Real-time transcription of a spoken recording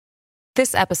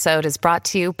This episode is brought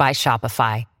to you by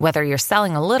Shopify. Whether you're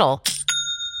selling a little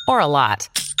or a lot,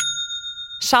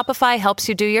 Shopify helps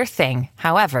you do your thing,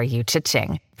 however you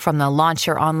cha-ching. From the launch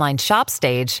your online shop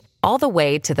stage, all the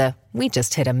way to the we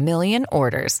just hit 1 million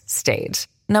orders stage.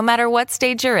 No matter what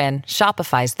stage you're in,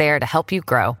 Shopify's there to help you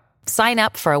grow. Sign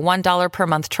up for a $1 per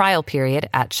month trial period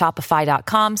at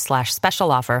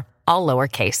shopify.com/special offer, all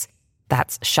lowercase.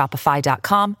 That's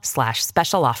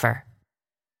shopify.com/special offer.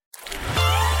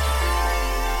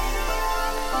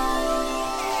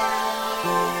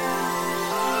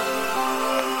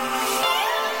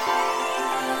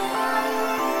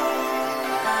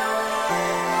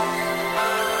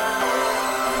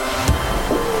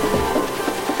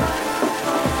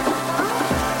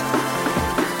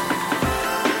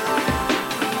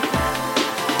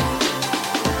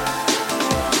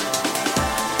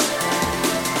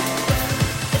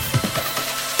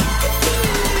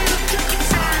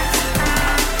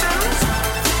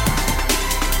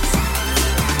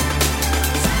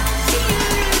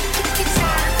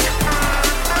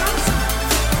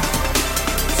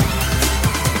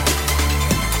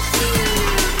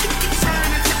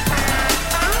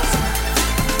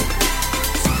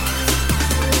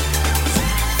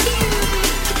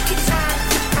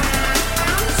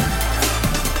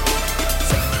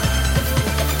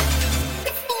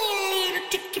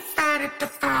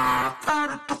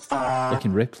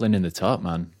 Looking rippling in the top,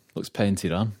 man. Looks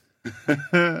painted on.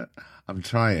 I'm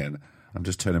trying. I'm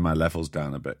just turning my levels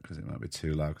down a bit because it might be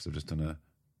too loud because I've just done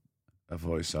a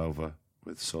voiceover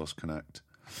with Source Connect.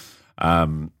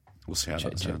 We'll see how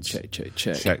that sounds. Check.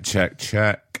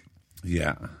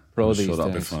 Yeah. I'm sure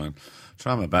that'll be fine.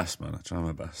 Try my best, man. I try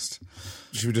my best.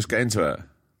 Should we just get into it?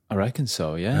 I reckon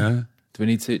so, yeah. Do we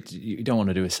need to... You don't want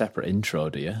to do a separate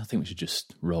intro, do you? I think we should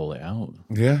just roll it out.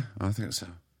 Yeah, I think so.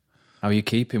 How are you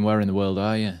keeping? Where in the world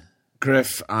are you?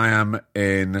 Griff, I am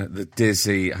in the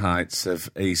dizzy heights of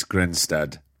East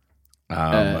Grinstead.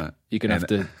 You're going to have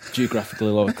to geographically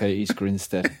locate East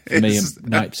Grinstead. For me and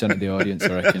 90% of the audience,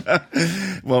 I reckon.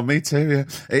 Well, me too, yeah.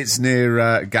 It's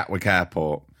near Gatwick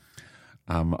Airport.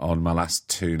 On my last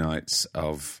 2 nights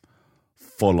of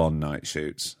full-on night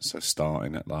shoots. So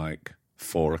starting at like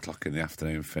 4 o'clock in the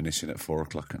afternoon, finishing at 4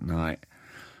 o'clock at night.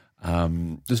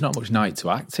 There's not much night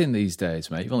to act in these days,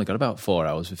 mate. You've only got about 4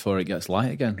 hours before it gets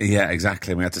light again. Yeah,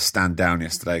 exactly. We had to stand down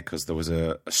yesterday because there was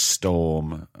a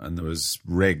storm and there was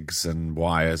rigs and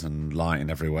wires and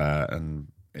lighting everywhere, and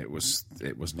it was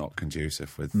not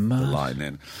conducive with the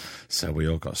lightning. So we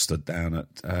all got stood down at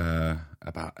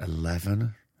about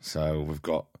 11. So we've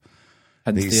got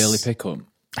the early pickup.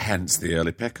 Hence the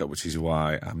early pickup, which is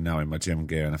why I'm now in my gym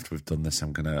gear, and after we've done this,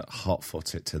 I'm going to hot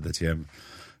foot it to the gym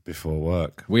before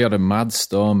work. We had a mad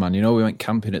storm, man. You know, we went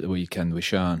camping at the weekend with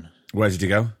Sean. Where did you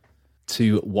go?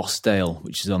 To Wasdale,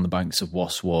 which is on the banks of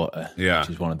Was Water, which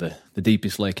is one of the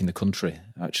deepest lake in the country,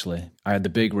 actually. I had the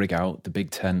big rig out, the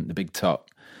big tent, the big top,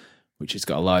 which has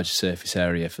got a large surface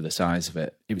area for the size of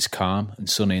it. It was calm and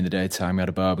sunny in the daytime. We had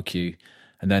a barbecue,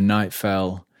 and then night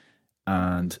fell,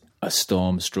 and a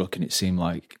storm struck, and it seemed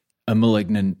like a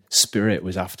malignant spirit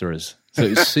was after us. So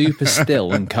it was super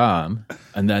still and calm,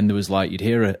 and then there was like, you'd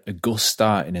hear a gust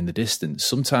starting in the distance.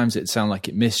 Sometimes it'd sound like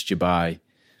it missed you by,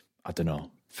 I don't know,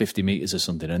 50 metres or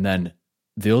something, and then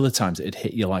the other times it'd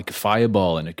hit you like a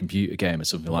fireball in a computer game or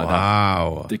something like that.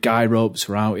 Wow. The guy ropes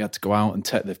were out, he had to go out and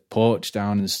take the porch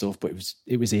down and stuff, but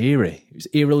it was eerie. It was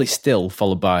eerily still,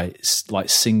 followed by like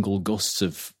single gusts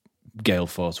of gale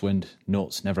force wind.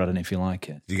 Nuts, never had anything like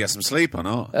it. Did you get some sleep or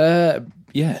not?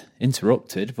 Yeah,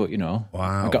 interrupted, but you know.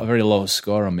 Wow. I got a very low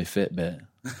score on my Fitbit.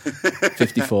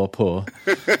 54 poor.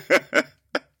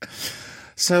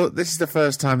 So this is the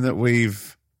first time that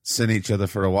we've seen each other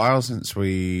for a while since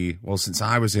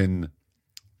I was in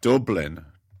Dublin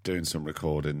doing some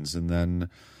recordings, and then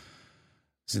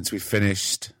since we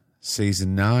finished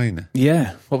season 9.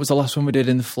 Yeah. What was the last one we did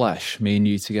in the flesh, me and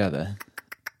you together?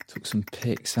 Took some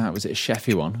pics out. Was it a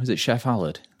chefy one? Was it Chef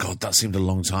Allard? God, that seemed a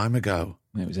long time ago.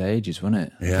 It was ages, wasn't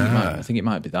it? Yeah. I think it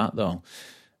might be that, though.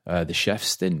 The chef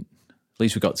stint. At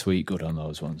least we got to eat good on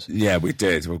those ones. Yeah, we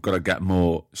did. We've got to get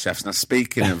more chefs. Now,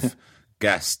 speaking of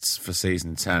guests for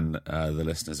season 10, the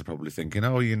listeners are probably thinking,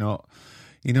 oh, you're not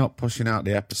pushing out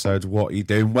the episodes. What are you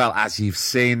doing? Well, as you've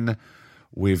seen,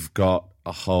 we've got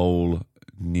a whole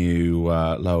new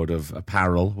load of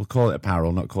apparel. We'll call it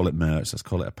apparel, not call it merch. Let's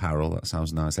call it apparel. That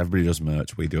sounds nice. Everybody does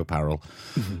merch. We do apparel.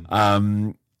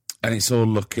 And it's all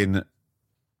looking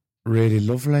really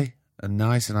lovely.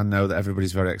 nice, and I know that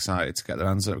everybody's very excited to get their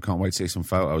hands on it. We can't wait to see some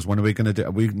photos. When are we going to do?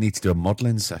 We need to do a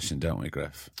modelling session, don't we,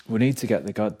 Griff? We need to get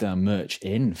the goddamn merch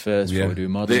in first before we do a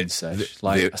modelling session.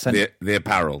 The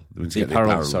apparel. The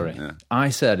apparel, sorry. Yeah. I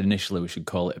said initially we should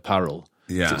call it apparel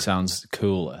because it sounds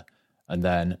cooler. And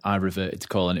then I reverted to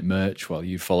calling it merch while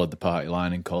you followed the party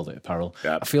line and called it apparel.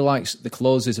 Yep. I feel like the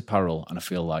clothes is apparel and I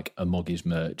feel like a mug is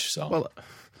merch. So well,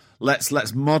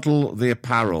 let's model the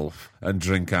apparel and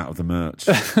drink out of the merch.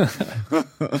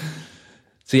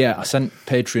 So yeah, I sent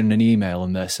Patreon an email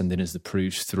and they're sending us the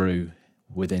proofs through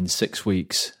within 6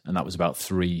 weeks, and that was about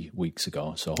 3 weeks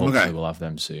ago. So hopefully we'll have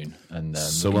them soon, and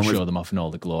we can show them off in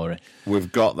all the glory. We've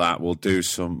got that. We'll do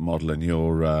some modelling.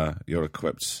 You're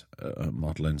equipped at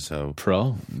modelling, so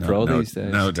pro these days.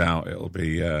 No doubt it'll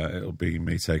be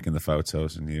me taking the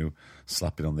photos and you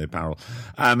slapping on the apparel.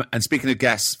 And speaking of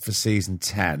guests for season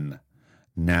 10,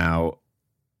 now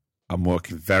I'm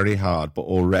working very hard, but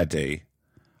already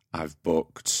I've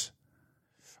booked.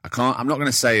 I'm not going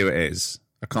to say who it is.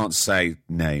 I can't say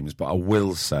names, but I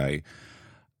will say,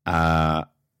 I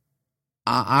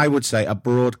would say a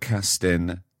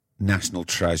broadcasting national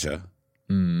treasure.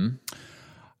 Mm.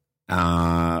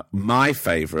 My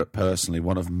favourite, personally,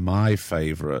 one of my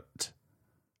favourite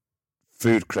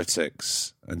food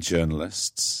critics and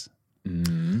journalists.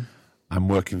 Mm. I'm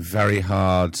working very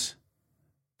hard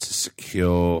to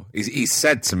secure. He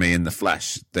said to me in the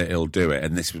flesh that he'll do it,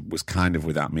 and this was kind of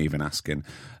without me even asking.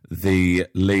 The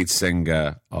lead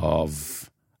singer of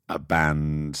a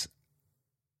band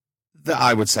that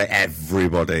I would say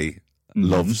everybody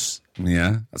loves.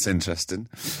 Yeah, that's interesting.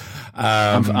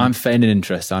 I'm feigning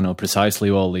interest. I know precisely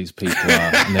who all these people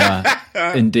are. And they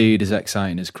are indeed as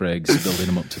exciting as Craig's building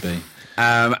them up to be.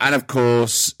 And of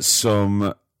course,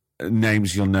 some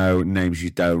names you'll know, names you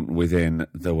don't within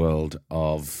the world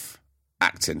of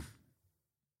acting.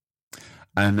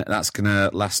 And that's going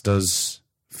to last us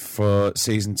for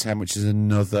season 10, which is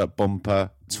another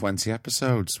bumper 20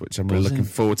 episodes, which I'm really looking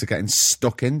forward to getting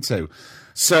stuck into.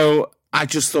 So I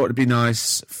just thought it'd be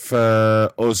nice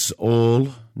for us all,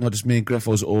 not just me and Griff,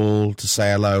 us all to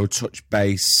say hello, touch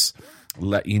base,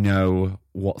 let you know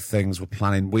what things we're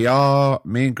planning.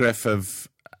 Me and Griff have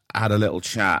had a little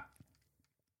chat,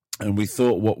 and we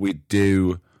thought what we'd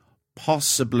do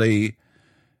possibly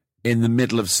in the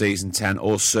middle of season 10,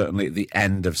 or certainly at the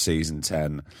end of season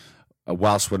 10,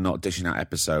 whilst we're not dishing out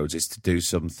episodes, is to do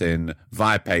something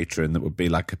via Patreon that would be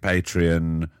like a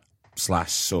Patreon /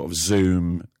 sort of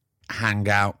Zoom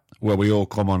hangout where we all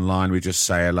come online, we just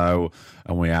say hello,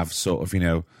 and we have sort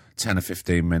of, 10 or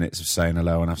 15 minutes of saying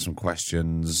hello and have some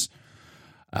questions.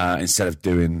 Instead of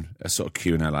doing a sort of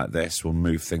Q&A like this, we'll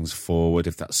move things forward.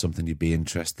 If that's something you'd be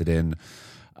interested in,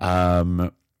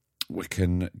 we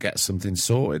can get something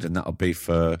sorted, and that'll be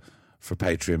for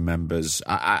Patreon members.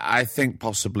 I think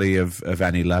possibly of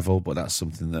any level, but that's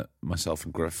something that myself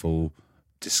and Griff will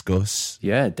discuss.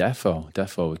 Yeah,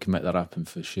 defo. We can make that happen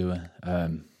for sure.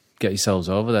 Get yourselves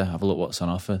over there, have a look what's on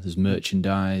offer. There's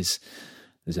merchandise,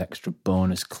 there's extra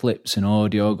bonus clips and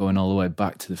audio going all the way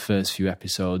back to the first few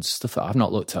episodes, stuff that I've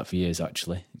not looked at for years,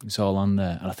 actually. It's all on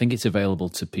there. And I think it's available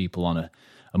to people on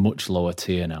a much lower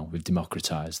tier now. We've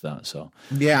democratised that. So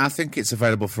yeah, I think it's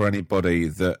available for anybody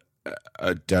that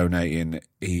are donating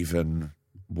even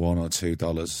 $1 or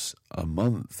 $2 a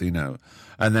month,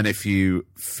 And then if you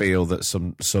feel that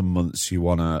some months you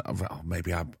want to,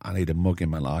 maybe I need a mug in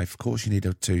my life. Of course you need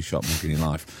a 2-shot mug in your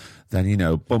life.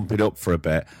 Then, bump it up for a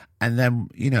bit. And then,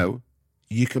 you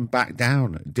can back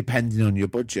down depending on your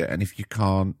budget. And if you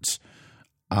can't,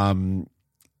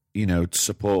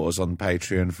 support us on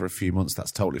Patreon for a few months,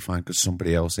 that's totally fine because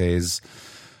somebody else is.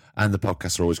 And the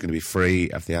podcasts are always going to be free,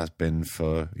 as they have been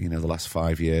for, the last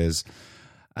 5 years.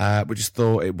 We just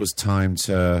thought it was time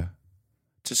to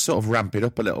sort of ramp it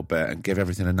up a little bit and give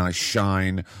everything a nice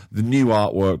shine. The new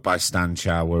artwork by Stan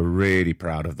Chow, we're really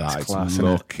proud of that. It's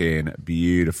looking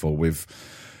beautiful.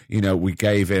 We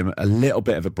gave him a little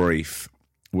bit of a brief,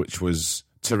 which was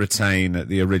to retain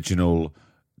the original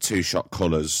 2-shot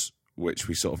colours, which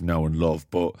we sort of know and love,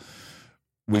 but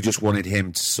we just wanted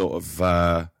him to sort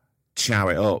of chow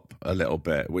it up a little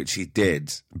bit, which he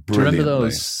did brilliantly. Do you remember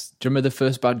those? Do you remember the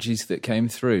first badges that came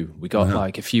through? We got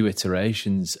like a few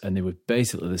iterations, and they were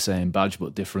basically the same badge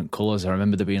but different colours. I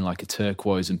remember there being like a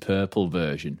turquoise and purple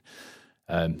version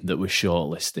that was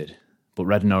shortlisted, but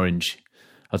red and orange,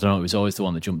 I don't know, it was always the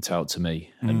one that jumped out to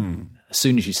me. And as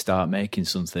soon as you start making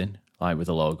something like with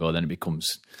a logo, then it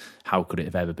becomes, how could it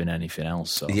have ever been anything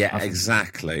else? So yeah,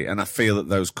 exactly. And I feel that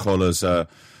those colours are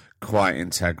quite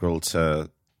integral to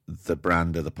the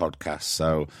brand of the podcast.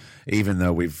 So even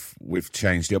though we've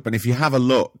changed it up, and if you have a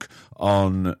look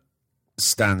on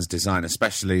Stan's design,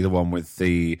 especially the one with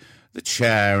the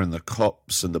chair and the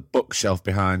cups and the bookshelf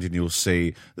behind you, and you'll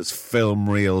see there's film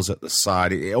reels at the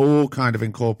side. It all kind of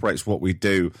incorporates what we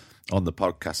do on the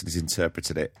podcast, and he's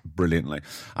interpreted it brilliantly.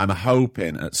 I'm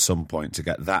hoping at some point to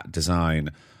get that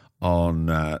design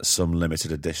on some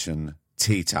limited edition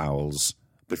tea towels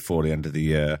before the end of the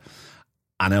year.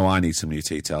 I know I need some new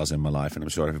tea towels in my life, and I'm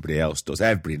sure everybody else does.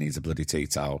 Everybody needs a bloody tea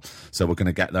towel. So we're going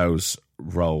to get those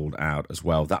rolled out as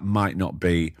well. That might not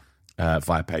be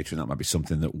via Patreon. That might be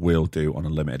something that we'll do on a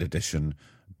limited edition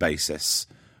basis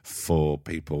for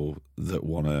people that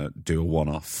want to do a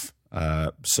one-off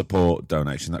support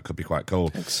donation. That could be quite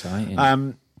cool.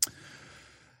 Exciting.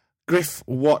 Griff,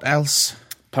 what else?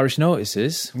 Parish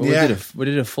notices. Well, we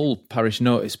did a full parish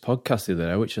notice podcast the other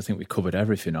day, which I think we covered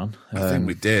everything on. I think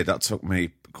we did. That took me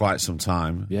quite some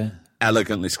time. Yeah.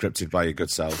 Elegantly scripted by your good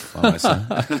self, I might say.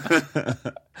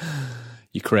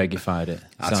 You Craigified it.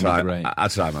 Sounded great. I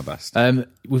try my best.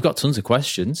 We've got tons of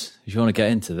questions. If you want to get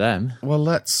into them. Well,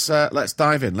 let's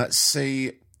dive in. Let's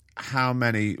see how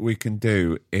many we can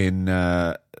do in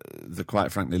the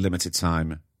quite frankly limited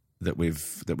time that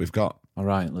we've got. All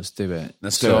right, let's do it.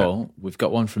 Let's do it. We've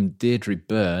got one from Deirdre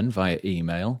Byrne via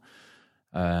email,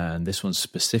 and this one's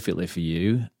specifically for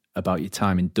you about your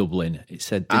time in Dublin. It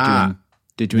said,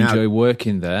 did you enjoy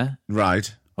working there?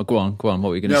 Right. Oh, go on. What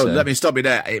were you going to say? No, let me stop you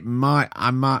there.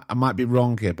 I might be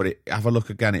wrong here, but have a look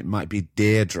again. It might be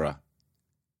Deirdre.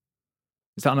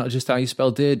 Is that not just how you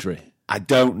spell Deirdre? I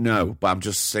don't know, but I'm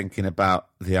just thinking about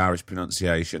the Irish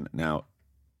pronunciation. Now,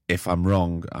 if I'm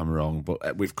wrong, I'm wrong,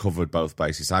 but we've covered both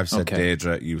bases. I've said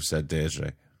Deirdre, you've said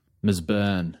Deirdre. Ms.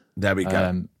 Byrne. There we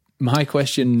go. My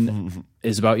question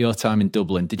is about your time in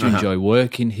Dublin. Did you enjoy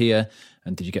working here?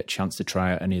 And did you get a chance to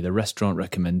try out any of the restaurant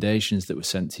recommendations that were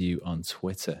sent to you on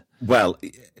Twitter? Well,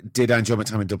 did I enjoy my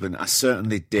time in Dublin? I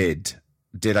certainly did.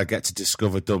 Did I get to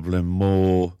discover Dublin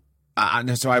more?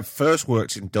 So I first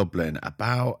worked in Dublin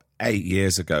about 8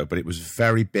 years ago, but it was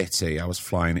very bitty. I was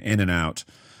flying in and out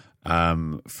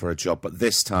for a job, but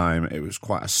this time it was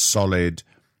quite a solid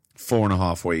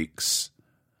 4.5 weeks.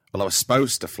 Well, I was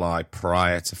supposed to fly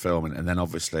prior to filming, and then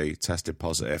obviously tested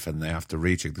positive, and they have to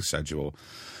rejig the schedule.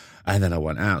 And then I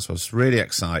went out, so I was really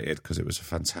excited because it was a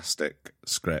fantastic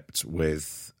script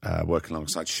with working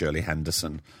alongside Shirley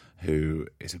Henderson, who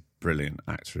is a brilliant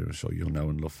actor who I'm sure you'll know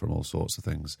and love from all sorts of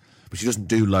things. But she doesn't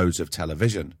do loads of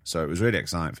television, so it was really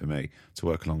exciting for me to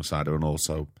work alongside her and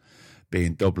also be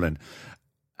in Dublin.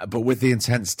 But with the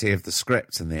intensity of the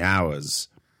script and the hours,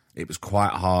 it was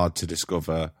quite hard to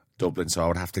discover Dublin, so I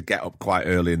would have to get up quite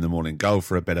early in the morning, go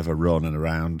for a bit of a run and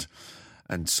around,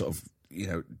 and sort of,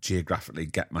 geographically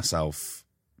get myself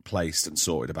placed and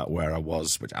sorted about where I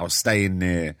was. Which I was staying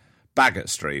near Baggot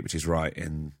Street, which is right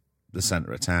in the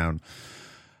centre of town.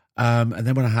 And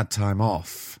then when I had time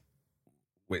off,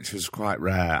 which was quite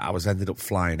rare, I ended up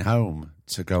flying home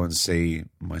to go and see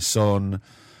my son.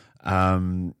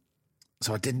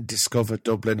 So I didn't discover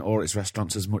Dublin or its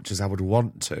restaurants as much as I would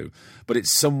want to. But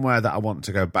it's somewhere that I want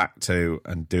to go back to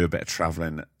and do a bit of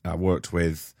travelling. I worked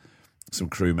with some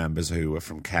crew members who were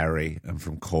from Kerry and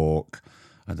from Cork,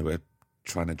 and they were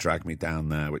trying to drag me down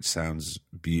there, which sounds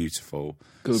beautiful.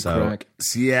 Good crack.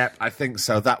 So, yeah, I think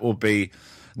so. That will be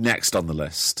next on the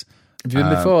list. Have you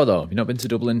been before, though? Have you not been to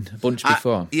Dublin a bunch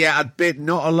before? I'd been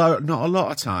not a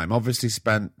lot of time. Obviously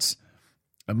spent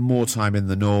more time in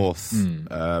the north,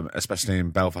 especially in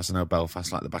Belfast. I know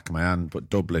Belfast like the back of my hand, but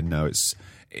Dublin, no,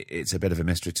 it's a bit of a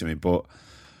mystery to me. But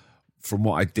from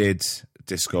what I did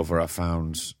discover, I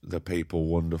found the people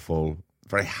wonderful,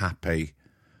 very happy,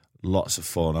 lots of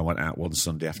fun. I went out one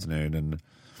Sunday afternoon and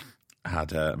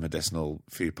had a medicinal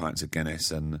few pints of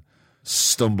Guinness and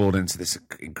stumbled into this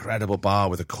incredible bar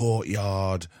with a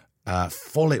courtyard.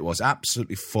 Full it was,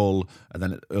 absolutely full. And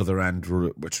then at the other end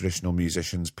were traditional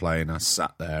musicians playing. I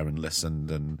sat there and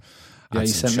listened and you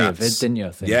sent me a vid, didn't you?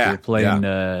 I think you were playing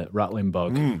Rattling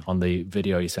Bog on the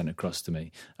video you sent across to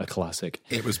me. A classic.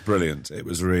 It was brilliant. It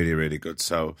was really, really good.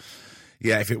 So,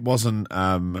 yeah, if it wasn't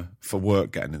for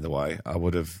work getting in the way, I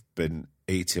would have been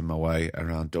eating my way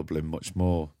around Dublin much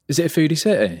more. Is it a foodie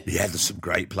city? Yeah, there's some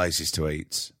great places to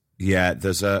eat. Yeah,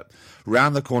 there's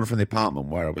round the corner from the apartment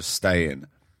where I was staying,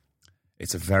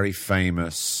 it's a very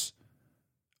famous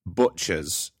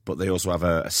butcher's, but they also have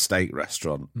a steak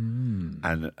restaurant.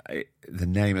 And the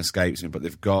name escapes me, but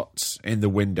they've got, in the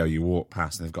window you walk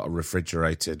past, and they've got a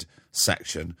refrigerated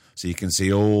section, so you can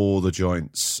see all the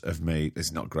joints of meat.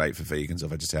 It's not great for vegans or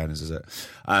vegetarians, is it?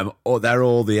 Or they're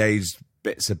all the aged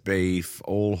bits of beef,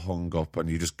 all hung up, and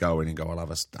you just go in and go, I'll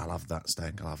have that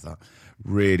steak, I'll have that.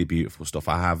 Really beautiful stuff.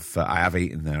 I have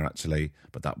eaten there, actually,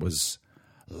 but that was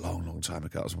a long, long time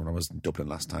ago. That was when I was in Dublin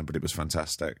last time, but it was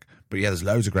fantastic. But yeah, there's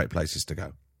loads of great places to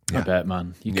go. Yeah. I bet,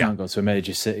 man. You can't go to a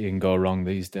major city and go wrong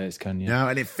these days, can you? No,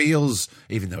 and it feels,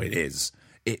 even though it is,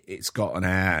 it's got an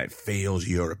air, it feels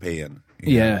European.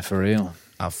 Yeah, for real.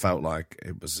 I felt like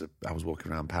I was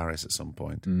walking around Paris at some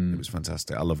point. It was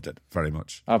fantastic. I loved it very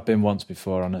much. I've been once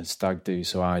before on a stag do,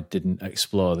 so I didn't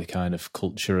explore the kind of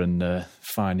culture and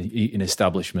fine eating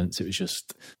establishments. It was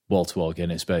just wall-to-wall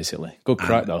Guinness, basically. Good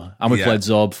crack, though. And we played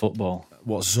Zorb football.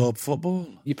 What's Zorb football?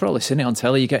 You've probably seen it on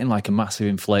telly. You're getting like a massive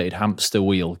inflated hamster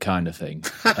wheel kind of thing.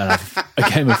 And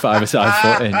a game of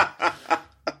five-a-side footing.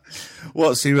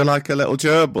 What, so you were like a little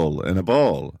gerbil in a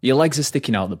ball? Your legs are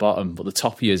sticking out the bottom, but the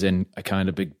top of you is in a kind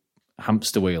of big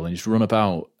hamster wheel, and you just run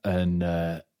about and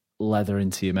leather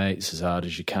into your mates as hard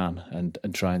as you can and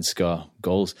try and score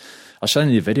goals. I'll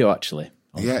send you a video, actually.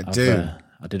 I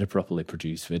did a properly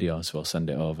produced video, so I'll send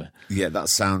it over. Yeah, that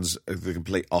sounds the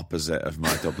complete opposite of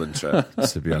my Dublin trip,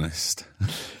 to be honest.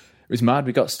 It was mad.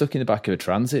 We got stuck in the back of a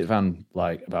transit van,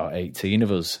 like about 18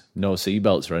 of us, no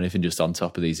seatbelts or anything, just on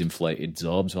top of these inflated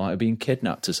Zorbs. Like being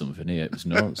kidnapped or something here. It was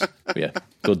nuts. But yeah,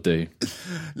 good do.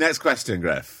 Next question,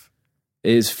 Griff.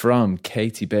 Is from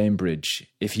Katie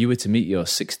Bainbridge. If you were to meet your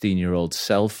 16-year-old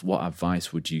self, what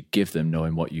advice would you give them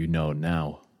knowing what you know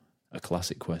now? A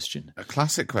classic question. A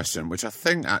classic question, which I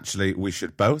think actually we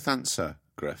should both answer,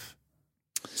 Griff.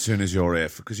 As soon as you're here,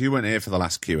 because you weren't here for the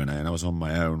last Q&A and I was on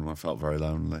my own and I felt very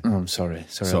lonely. Oh, I'm sorry.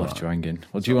 I left you hanging.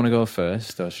 Well, do you want to go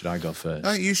first or should I go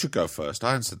first? You should go first.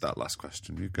 I answered that last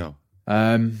question. You go.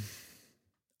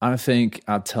 I think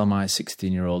I'd tell my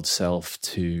 16-year-old self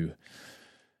to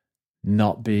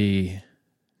not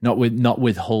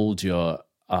withhold your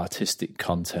artistic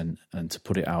content and to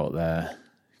put it out there,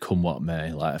 come what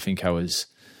may. Like I think when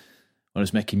I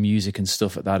was making music and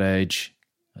stuff at that age,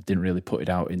 I didn't really put it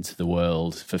out into the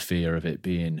world for fear of it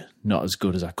being not as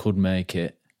good as I could make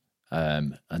it.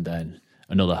 And then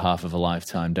another half of a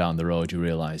lifetime down the road, you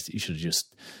realise that you should have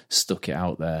just stuck it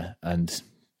out there and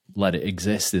let it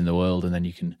exist in the world, and then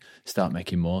you can start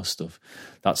making more stuff.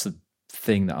 That's the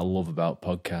thing that I love about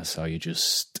podcasts, how you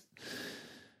just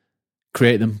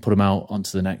create them, put them out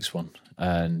onto the next one,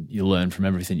 and you learn from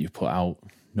everything you put out.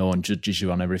 No one judges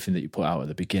you on everything that you put out at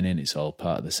the beginning. It's all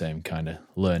part of the same kind of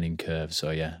learning curve. So,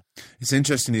 yeah. It's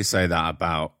interesting you say that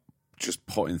about just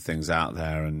putting things out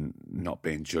there and not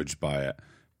being judged by it,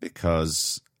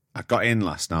 because I got in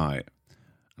last night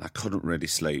and I couldn't really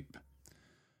sleep.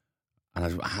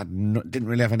 And I didn't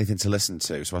really have anything to listen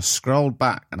to. So I scrolled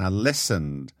back and I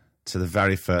listened to the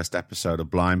very first episode of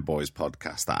Blind Boy's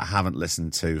podcast that I haven't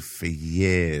listened to for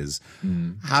years.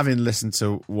 Having listened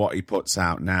to what he puts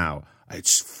out now,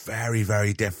 it's very,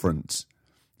 very different.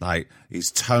 Like,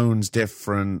 his tone's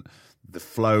different, the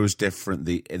flow's different,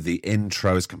 the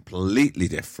intro is completely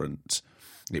different.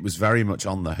 It was very much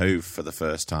on the hoof for the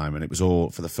first time, and it was all,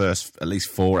 for the first at least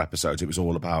 4 episodes, it was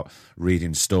all about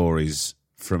reading stories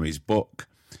from his book.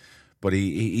 But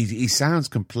he sounds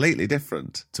completely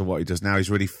different to what he does now. He's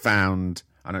really found,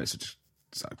 I know it's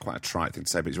quite a trite thing to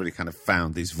say, but he's really kind of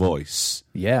found his voice.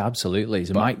 Yeah, absolutely. He's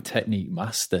a mic technique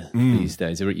master these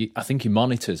days. I think he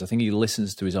monitors. I think he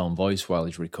listens to his own voice while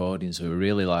he's recording. So he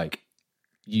really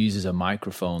uses a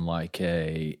microphone like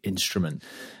a instrument.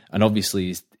 And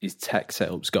obviously his tech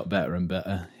setup's got better and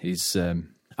better. His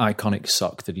iconic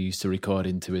sock that he used to record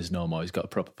into is no more. He's got a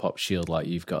proper pop shield like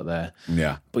you've got there.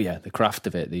 Yeah. But yeah, the craft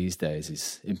of it these days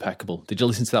is impeccable. Did you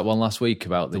listen to that one last week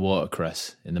about the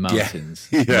watercress in the mountains?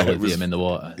 Yeah. Lithium in the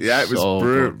water. Yeah, it was so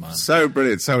good, man. So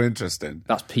brilliant, so interesting.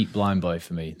 That's peak Blind Boy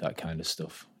for me, that kind of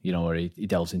stuff. You know, where he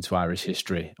delves into Irish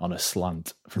history on a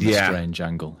slant from a strange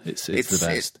angle. It's the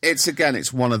best.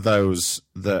 It's one of those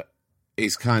that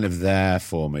is kind of there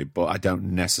for me, but I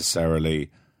don't necessarily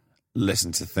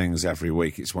listen to things every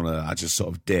week. It's one of I just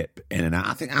sort of dip in and out.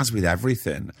 I think as with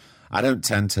everything, I don't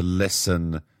tend to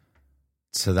listen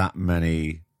to that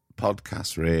many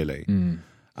podcasts, really.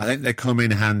 I think they come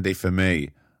in handy for me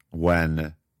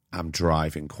when I'm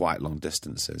driving quite long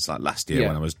distances. Like last year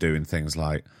when I was doing things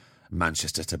like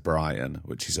Manchester to Brighton,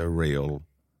 which is a real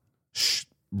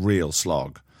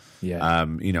slog. Yeah.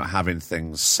 Having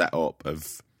things set up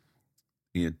of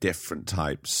different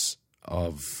types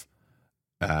of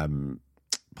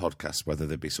podcasts, whether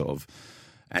they be sort of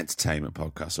entertainment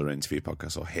podcasts or interview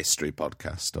podcasts or history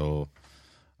podcast or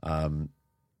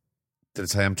did I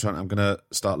say I'm going to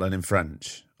start learning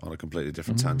French on a completely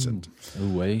different tangent? Oh,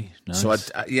 way. Nice. So I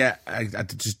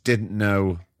just didn't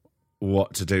know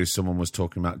what to do. Someone was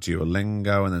talking about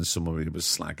Duolingo, and then someone was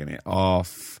slagging it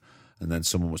off, and then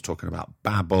someone was talking about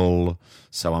Babbel.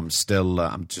 So I'm still,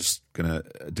 I'm just going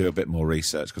to do a bit more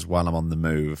research, because while I'm on the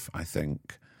move, I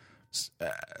think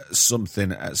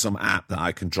something, some app that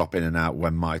I can drop in and out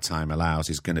when my time allows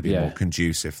is going to be more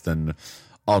conducive than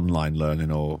online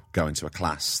learning or going to a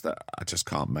class that I just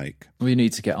can't make. We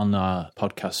need to get on our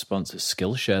podcast sponsor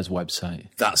Skillshare's website.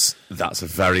 That's a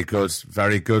very good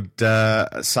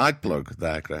side plug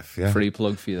there, Griff. Yeah, free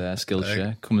plug for you there,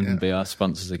 Skillshare. Come and be our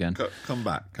sponsors again. Come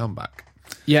back.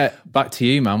 Yeah, back to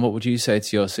you, man. What would you say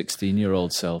to your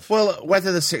 16-year-old self? Well,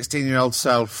 whether the 16-year-old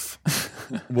self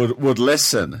would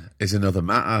listen is another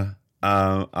matter.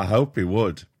 I hope he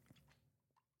would.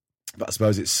 But I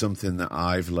suppose it's something that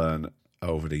I've learned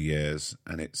over the years,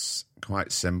 and it's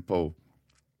quite simple.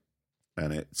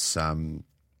 And it's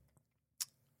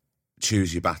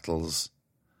choose your battles.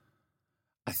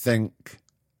 I think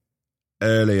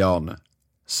early on,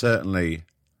 certainly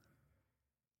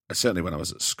when I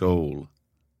was at school,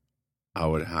 I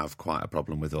would have quite a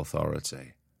problem with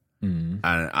authority. And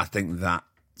I think that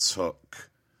took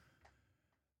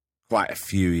quite a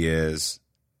few years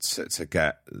to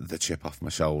get the chip off my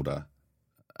shoulder.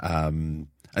 And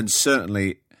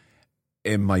certainly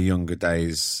in my younger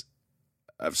days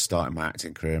of starting my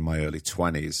acting career in my early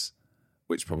 20s,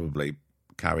 which probably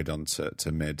carried on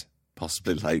to mid,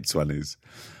 possibly late 20s,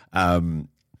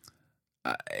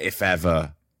 if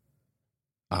ever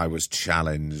I was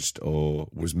challenged or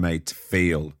was made to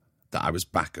feel that I was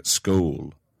back at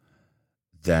school,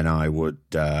 then I would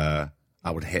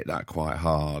hit that quite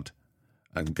hard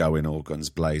and go in all guns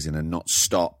blazing and not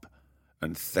stop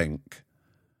and think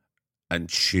and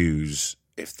choose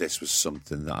if this was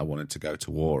something that I wanted to go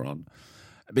to war on.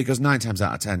 Because 9 times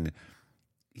out of 10,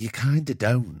 you kind of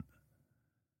don't.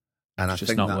 And I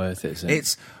think not worth it, is it?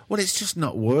 It's just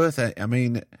not worth it. I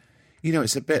mean,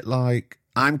 it's a bit like,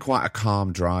 I'm quite a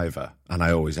calm driver, and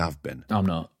I always have been. I'm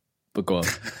not, but go on.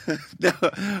 No,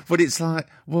 but it's like,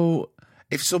 well,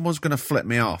 if someone's going to flip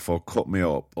me off or cut me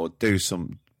up or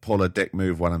pull a dick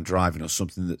move when I'm driving or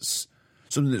something that's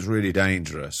really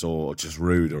dangerous or just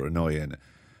rude or annoying,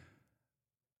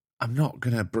 I'm not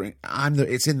going to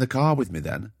it's in the car with me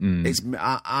then.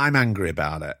 I'm angry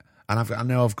about it, and I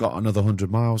know I've got another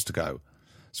 100 miles to go,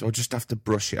 so I just have to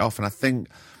brush it off. And I think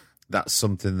that's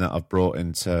something that I've brought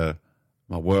into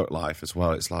my work life as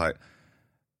well. It's like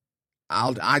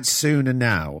I'd sooner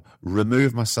now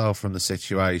remove myself from the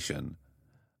situation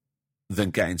than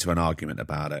get into an argument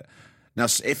about it. Now,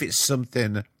 if it's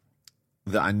something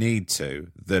that I need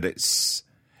to, that it's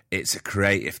a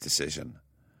creative decision,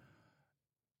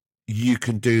 you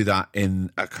can do that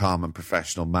in a calm and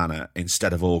professional manner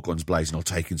instead of all guns blazing or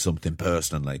taking something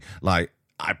personally, like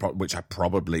which I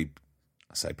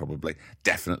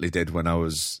definitely did when I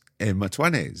was in my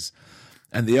 20s.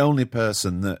 And the only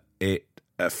person that it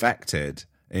affected,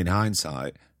 in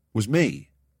hindsight, was me.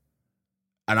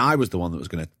 And I was the one that was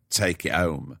going to take it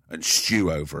home and stew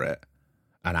over it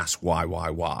and ask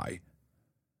why.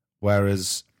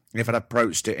 Whereas if I'd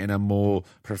approached it in a more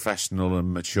professional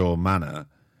and mature manner,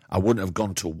 I wouldn't have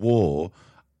gone to war.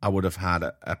 I would have had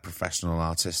a professional,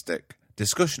 artistic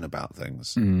discussion about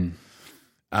things.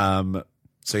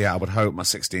 So, yeah, I would hope my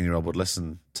 16-year-old would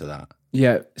listen to that.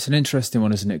 Yeah, it's an interesting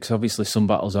one, isn't it? Because obviously some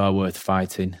battles are worth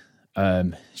fighting.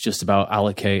 It's just about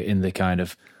allocating the kind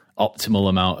of optimal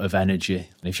amount of energy.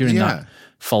 And if you're in that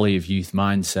folly of youth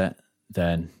mindset,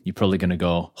 then you're probably going to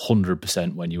go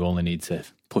 100% when you only need to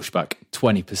push back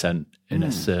 20% in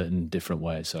a certain different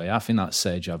way. So yeah, I think that's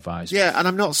sage advice. Yeah, and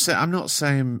I'm not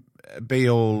saying be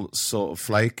all sort of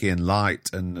flaky and light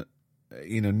and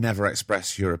never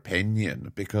express your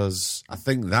opinion, because I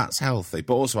think that's healthy.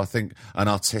 But also I think an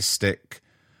artistic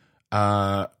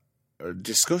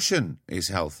discussion is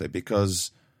healthy,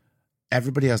 because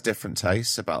everybody has different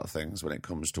tastes about things when it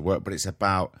comes to work, but it's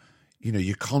about,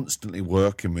 you're constantly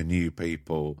working with new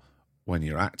people when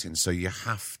you're acting, so you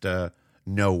have to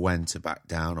know when to back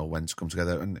down or when to come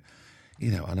together. And,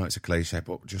 I know it's a cliche,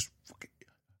 but just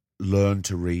learn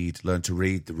to read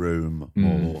the room,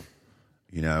 or,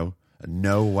 and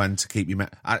know when to keep your mouth.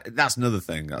 That's another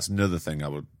thing. That's another thing I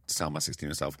would tell my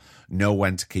 16-year-old self. Know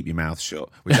when to keep your mouth shut,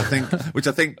 which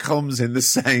I think comes in the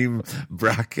same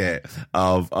bracket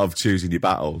of choosing your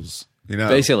battles.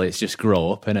 Basically, it's just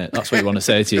grow up, innit? That's what you want to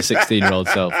say to your 16-year-old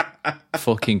self.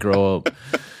 Fucking grow up.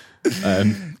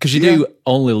 Because you do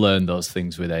only learn those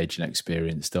things with age and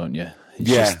experience, don't you? It's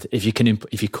just, if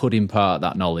you could impart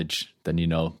that knowledge, then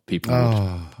people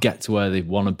would get to where they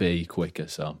want to be quicker.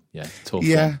 So tough.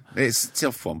 Yeah, it's a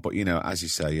tough one, but as you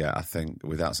say, I think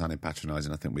without sounding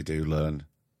patronising, I think we do learn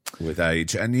with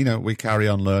age, and we carry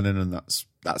on learning, and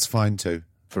that's fine too.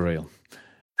 For real.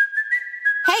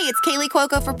 Hey, it's Kaylee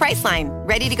Cuoco for Priceline.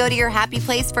 Ready to go to your happy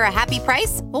place for a happy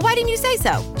price? Well, why didn't you say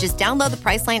so? Just download the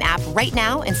Priceline app right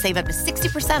now and save up to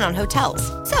 60% on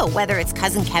hotels. So whether it's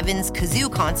Cousin Kevin's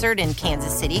Kazoo Concert in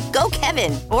Kansas City, go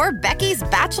Kevin, or Becky's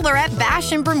Bachelorette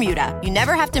Bash in Bermuda, you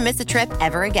never have to miss a trip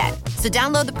ever again. So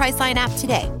download the Priceline app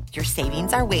today. Your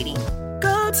savings are waiting.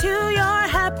 Go to your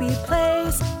happy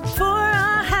place for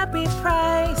a happy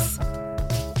price.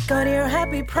 Go to your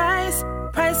happy price,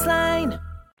 Priceline.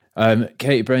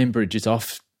 Katie Bainbridge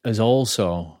has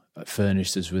also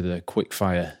furnished us with a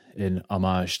quickfire in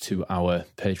homage to our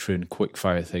Patreon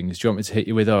quickfire things. Do you want me to hit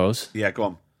you with those? Yeah, go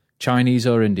on. Chinese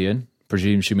or Indian?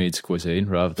 Presume she means cuisine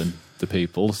rather than the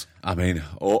people's. I mean,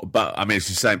 if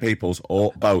she's saying people's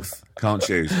or both. Can't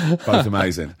choose. Both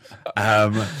amazing.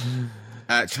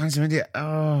 Chinese or India?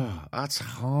 Oh, that's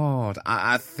hard.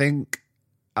 I think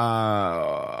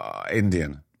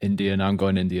Indian. Indian. I'm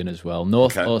going Indian as well.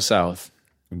 North or south?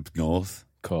 North.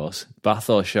 Of course. Bath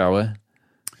or shower?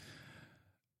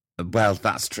 Well,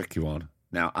 that's a tricky one.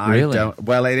 Now, don't.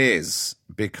 Well, it is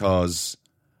because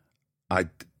I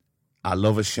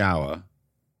love a shower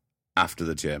after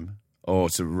the gym or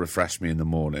to refresh me in the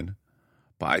morning.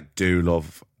 But I do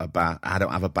love a bath. I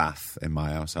don't have a bath in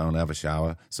my house. I only have a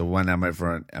shower. So when I'm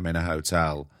in a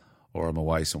hotel or I'm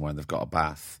away somewhere and they've got a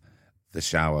bath, the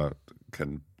shower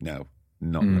can, not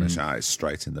going to shower. It's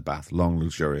straight in the bath. Long,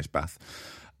 luxurious bath.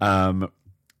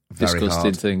 Disgusting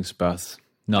hard. Things, bath.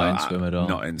 Not in swim at all.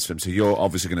 Not in swim. So you're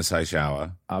obviously going to say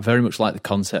shower. I very much like the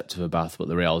concept of a bath, but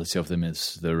the reality of them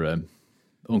is they're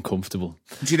uncomfortable.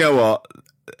 Do you know what?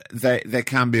 They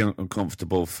can be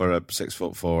uncomfortable for a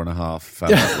 6'4.5"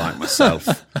 fella like myself.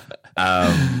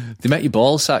 They make your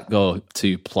ball sack go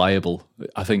too pliable.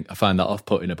 I find that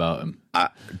off-putting about them.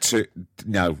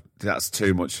 No, that's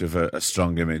too much of a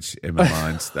strong image in my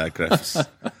mind. There, Griff.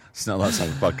 It's not that type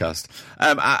of podcast.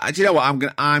 Do you know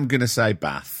what? I'm gonna say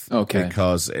bath. Okay,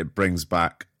 because it brings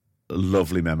back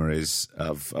lovely memories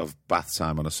of bath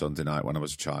time on a Sunday night when I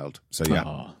was a child. So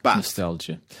yeah, bath.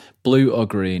 Nostalgia. Blue or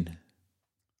green?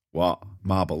 What?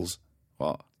 Marbles?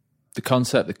 What? The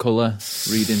concept, the colour,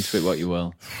 read into it what you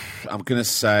will. I'm going to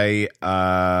say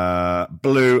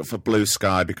blue for blue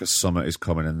sky because summer is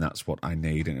coming and that's what I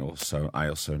need. And I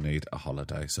also need a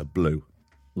holiday. So blue.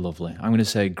 Lovely. I'm going to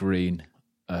say green.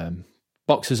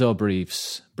 Boxers or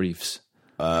briefs?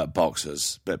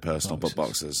 Boxers. Bit personal, but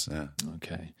boxers, yeah.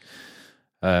 Okay.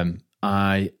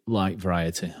 I like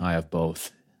variety. I have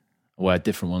both. I wear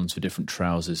different ones for different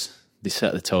trousers. They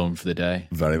set the tone for the day.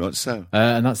 Very much so.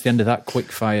 And that's the end of that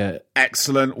quickfire.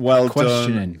 Excellent. Well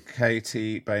questioning. Done,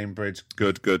 Katie Bainbridge.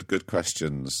 Good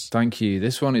questions. Thank you.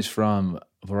 This one is from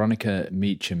Veronica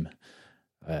Meacham.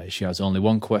 She has only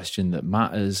one question that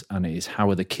matters, and it is, how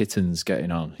are the kittens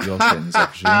getting on? Your kittens, I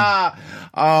presume.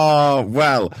 Oh,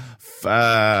 well,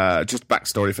 just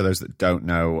backstory for those that don't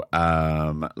know.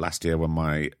 Last year when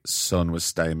my son was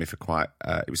staying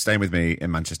with me in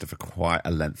Manchester for quite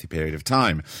a lengthy period of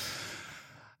time.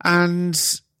 And,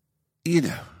 he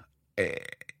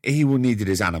needed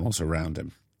his animals around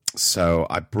him. So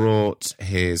I brought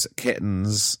his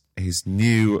kittens, his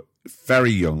new, very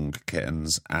young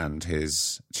kittens, and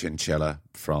his chinchilla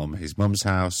from his mum's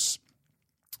house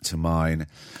to mine.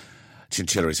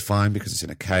 Chinchilla is fine because it's in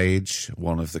a cage.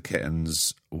 One of the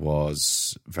kittens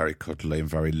was very cuddly and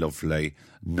very lovely,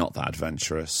 not that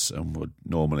adventurous, and would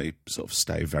normally sort of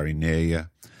stay very near you.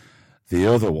 The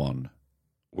other one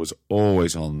was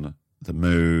always on the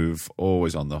move,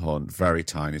 always on the hunt, very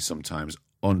tiny, sometimes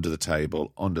under the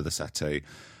table, under the settee.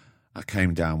 I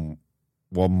came down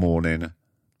one morning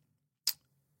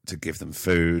to give them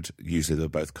food. Usually they'll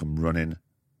both come running.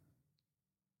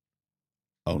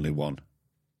 Only one.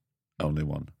 And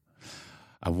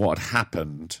what had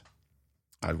happened,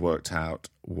 I'd worked out,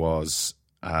 was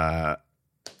that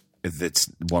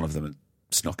one of them had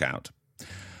snuck out.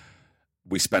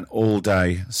 We spent all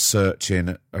day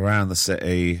searching around the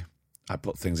city. I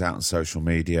put things out on social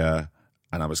media,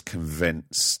 and I was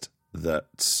convinced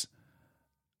that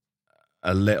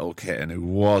a little kitten who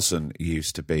wasn't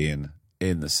used to being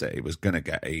in the city was going to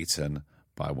get eaten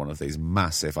by one of these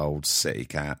massive old city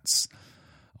cats,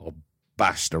 or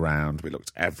bashed around. We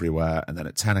looked everywhere, and then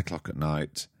at 10 o'clock at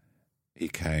night, he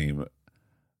came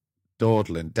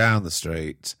dawdling down the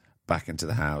street back into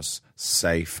the house,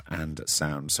 safe and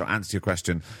sound. So, answer your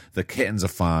question, the kittens are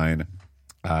fine,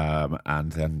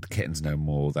 and then the kittens no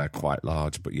more. They're quite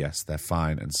large, but yes, they're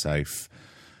fine and safe.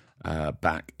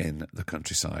 Back in the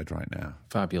countryside right now.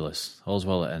 Fabulous. All's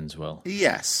well that ends well.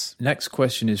 Yes. Next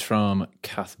question is from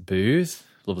Kath Booth.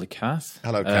 Lovely Kath.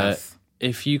 Hello, Kath.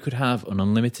 If you could have an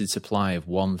unlimited supply of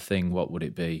one thing, what would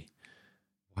it be?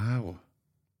 Wow.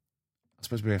 I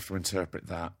suppose we have to interpret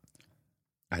that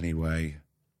any way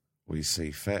we see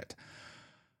fit.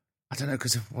 I don't know,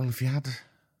 because if you had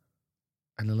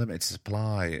an unlimited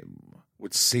supply, it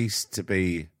would cease to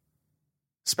be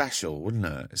special, wouldn't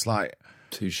it? It's like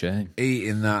touche.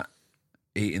 Eating that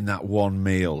one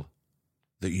meal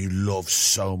that you love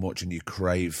so much and you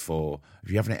crave for.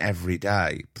 If you're having it every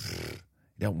day, you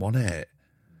don't want it.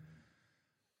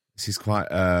 This is quite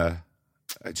a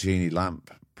genie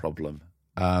lamp problem.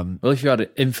 Well, if you had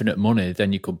infinite money,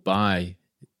 then you could buy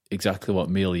exactly what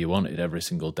meal you wanted every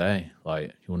single day. Like,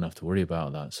 you wouldn't have to worry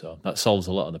about that. So that solves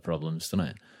a lot of the problems, doesn't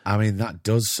it? I mean, that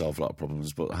does solve a lot of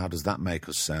problems, but how does that make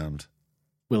us sound?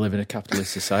 We live in a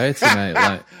capitalist society, mate.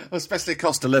 Like, well, especially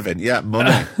cost of living. Yeah,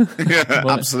 money. Yeah,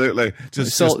 absolutely. It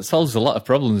solves a lot of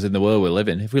problems in the world we live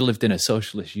in. If we lived in a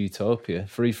socialist utopia,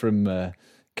 free from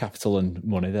capital and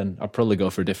money, then I'd probably go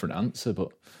for a different answer. But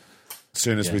as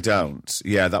soon as we don't,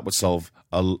 that would solve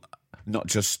not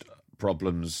just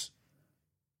problems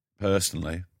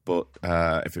personally, but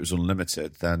if it was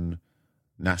unlimited, then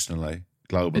nationally,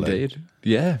 globally. Indeed.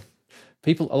 Yeah.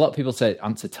 A lot of people say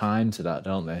answer time to that,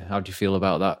 don't they? How do you feel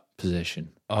about that position?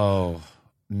 Oh,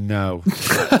 no.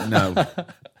 No.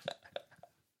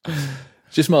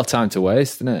 Just more time to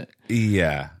waste, isn't it?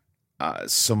 Yeah. I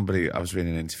was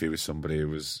reading an interview with somebody who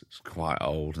was quite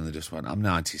old, and they just went, "I'm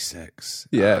 96."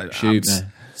 Yeah, shoot me.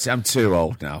 See, I'm too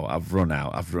old now. I've run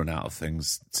out of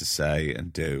things to say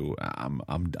and do.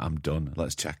 I'm done.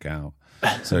 Let's check out.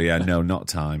 So yeah, no, not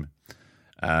time.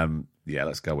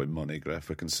 Let's go with money, Griff.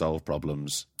 We can solve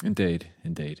problems. Indeed.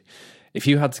 If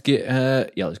you had to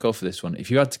get, let's go for this one.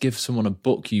 If you had to give someone a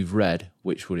book you've read,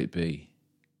 which would it be?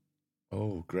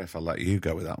 Oh, Griff, I'll let you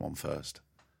go with that one first.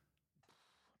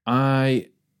 I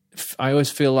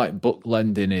always feel like book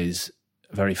lending is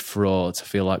very fraught. I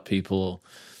feel like people,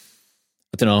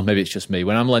 I don't know, maybe it's just me.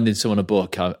 When I'm lending someone a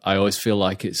book, I always feel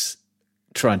like it's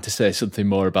trying to say something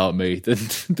more about me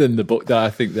than the book that I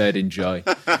think they'd enjoy.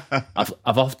 I've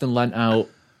often lent out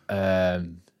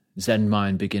Zen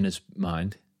Mind, Beginner's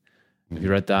Mind. Have you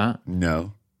read that?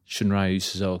 No. Shunryu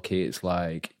Suzuki.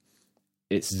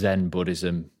 It's Zen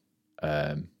Buddhism,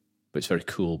 but it's a very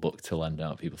cool book to lend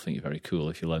out. People think you're very cool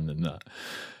if you lend them that.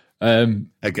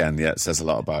 Again, it says a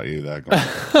lot about you there.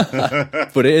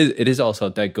 But it is also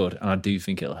dead good, and I do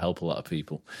think it'll help a lot of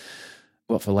people.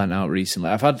 What for lent out recently?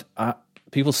 I've had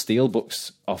people steal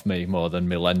books off me more than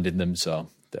me lending them, so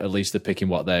at least they're picking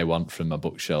what they want from my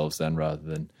bookshelves then, rather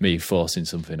than me forcing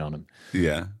something on them.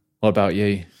 Yeah. What about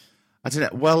you? I don't know.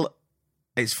 Well,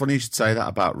 it's funny you should say that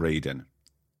about reading,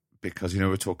 because,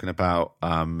 we're talking about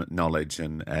knowledge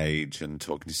and age and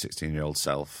talking to your 16-year-old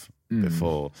self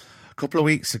before. A couple of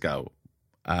weeks ago,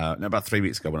 about 3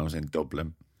 weeks ago, when I was in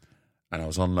Dublin, and I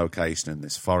was on location in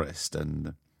this forest,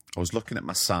 and I was looking at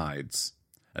my sides.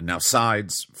 And now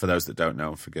sides, for those that don't know,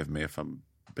 and forgive me if I'm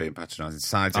being patronising,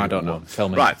 sides... I don't know. Tell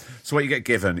me. Right. So what you get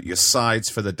given, your sides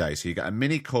for the day. So you get a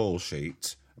mini call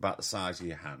sheet about the size of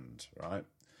your hand, right?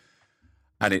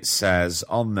 And it says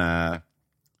on there,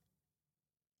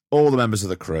 all the members of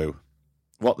the crew,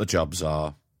 what the jobs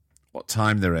are, what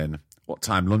time they're in, what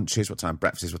time lunch is, what time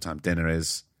breakfast is, what time dinner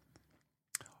is,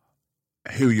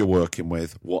 who you're working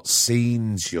with, what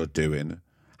scenes you're doing,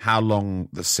 how long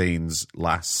the scenes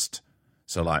last.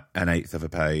 So like an eighth of a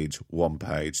page, 1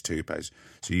 page, 2 pages.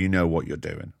 So you know what you're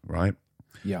doing, right?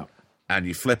 Yeah. And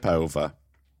you flip over,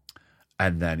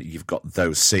 and then you've got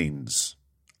those scenes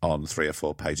on 3 or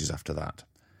 4 pages after that.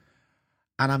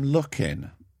 And I'm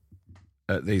looking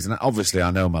at these, and obviously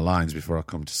I know my lines before I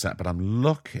come to set, but I'm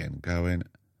looking, going,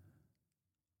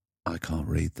 I can't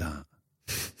read that.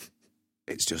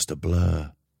 It's just a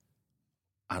blur.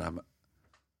 And I'm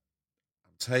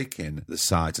taking the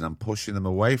sides and I'm pushing them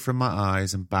away from my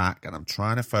eyes and back, and I'm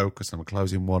trying to focus, and I'm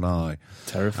closing one eye.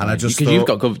 Terrifying. And I just because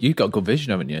thought, you've got good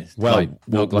vision, haven't you? Well, like,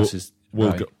 no glasses.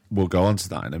 We'll go on to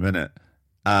that in a minute.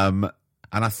 And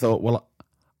I thought, well,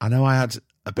 I know I had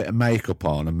a bit of makeup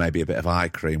on and maybe a bit of eye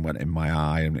cream went in my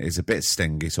eye and it's a bit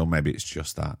stingy, so maybe it's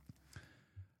just that.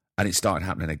 And it started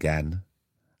happening again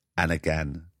and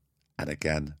again and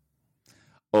again.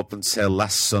 Up until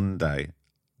last Sunday,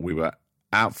 we were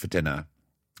out for dinner.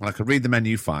 And I could read the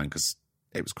menu fine because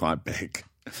it was quite big.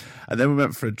 And then we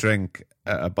went for a drink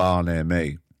at a bar near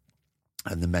me,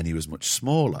 and the menu was much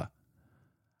smaller.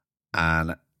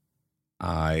 And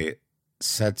I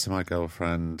said to my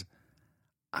girlfriend,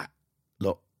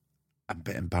 look, I'm a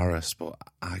bit embarrassed, but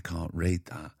I can't read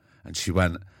that. And she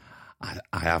went,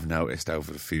 I have noticed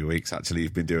over a few weeks, actually,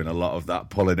 you've been doing a lot of that,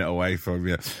 pulling it away from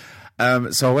you.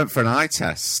 So I went for an eye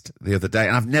test the other day,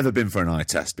 and I've never been for an eye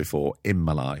test before in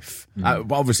my life.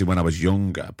 Obviously, when I was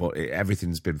younger, but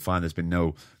everything's been fine. There's been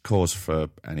no cause for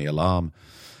any alarm.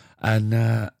 And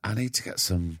I need to get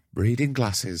some reading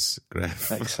glasses,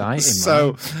 Griff. Exciting,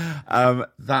 So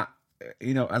that,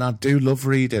 and I do love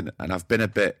reading, and I've been a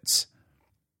bit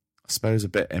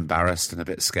embarrassed and a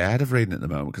bit scared of reading at the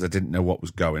moment because I didn't know what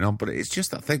was going on. But it's just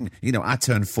that thing, I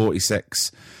turned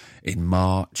 46 in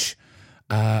March,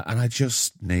 and I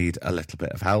just need a little bit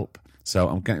of help. So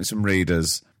I'm getting some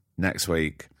readers next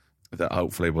week that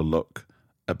hopefully will look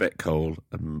a bit cool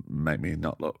and make me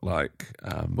not look like...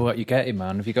 What you getting,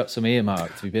 man? Have you got some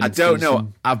earmarked? Have you been I don't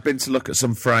know. I've been to look at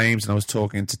some frames, and I was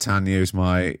talking to Tanya, who's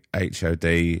my HOD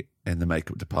in the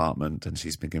makeup department, and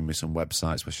she's been giving me some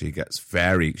websites where she gets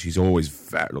she's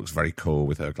always looks very cool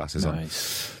with her glasses on.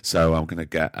 So I'm going to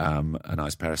get a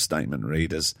nice pair of statement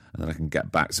readers, and then I can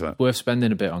get back to it. Worth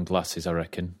spending a bit on glasses, I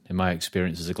reckon, in my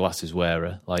experience as a glasses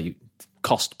wearer. Like,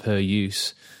 cost per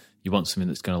use... You want something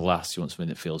that's going to last, you want something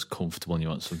that feels comfortable, and you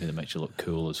want something that makes you look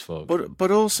cool as fuck. But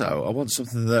also, I want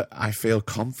something that I feel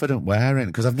confident wearing,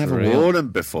 because I've never worn them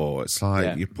before. It's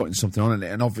like you're putting something on,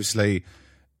 and obviously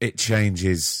it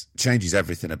changes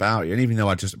everything about you. And even though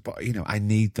I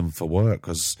need them for work,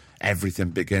 because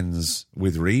everything begins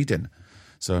with reading.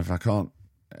 So if I can't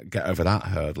get over that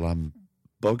hurdle, I'm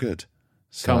buggered.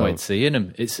 Can't wait to see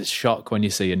them. It's a shock when you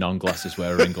see a non-glasses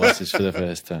wearer in glasses for the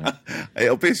first time.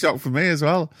 It'll be a shock for me as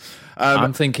well.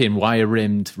 I'm thinking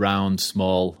wire-rimmed, round,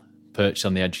 small, perched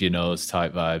on the edge of your nose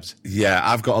type vibes. Yeah,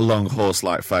 I've got a long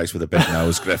horse-like face with a big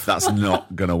nose, Griff. That's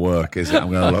not going to work, is it?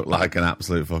 I'm going to look like an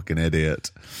absolute fucking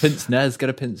idiot. Pince nez, get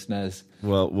a pince nez.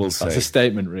 Well, we'll see. That's a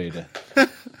statement reader.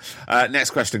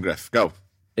 Next question, Griff. Go.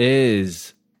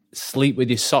 Is sleep with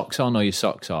your socks on or your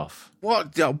socks off?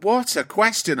 What a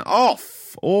question. Off.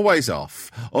 Always off.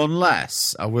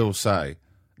 Unless, I will say,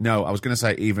 no, I was going to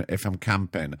say even if I'm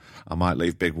camping, I might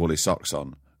leave big woolly socks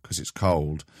on because it's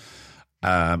cold.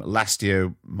 Last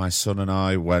year, my son and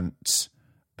I went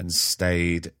and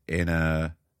stayed in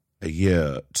a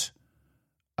yurt,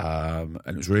 and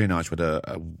it was really nice with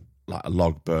a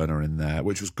log burner in there,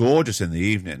 which was gorgeous in the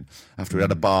evening. After we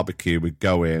had a barbecue, we'd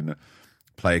go in,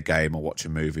 play a game or watch a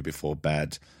movie before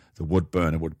bed. The wood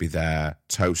burner would be there,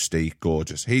 toasty,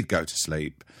 gorgeous. He'd go to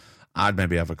sleep. I'd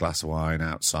maybe have a glass of wine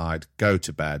outside, go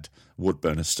to bed. Wood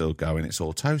burner's still going. It's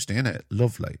all toasty, isn't it?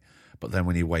 Lovely. But then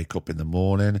when you wake up in the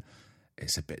morning,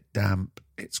 it's a bit damp,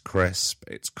 it's crisp,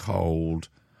 it's cold,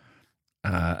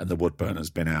 and the wood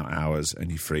burner's been out hours and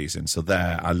you're freezing. So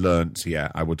there, I learnt,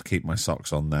 I would keep my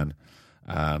socks on then.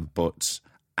 But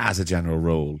as a general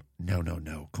rule,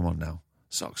 no. Come on now.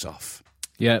 Socks off.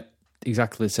 Yeah.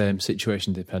 Exactly the same,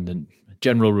 situation dependent.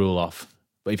 General rule off.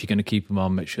 But if you're going to keep them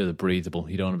on, make sure they're breathable.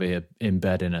 You don't want to be in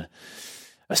bed in a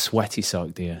sweaty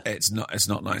sock, do you? It's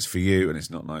not nice for you, and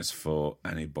it's not nice for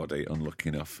anybody unlucky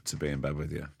enough to be in bed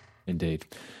with you. Indeed.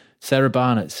 Sarah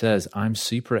Barnett says, I'm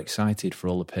super excited for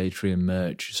all the Patreon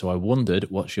merch. So I wondered,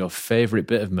 what's your favourite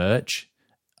bit of merch?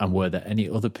 And were there any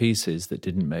other pieces that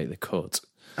didn't make the cut?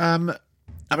 I'm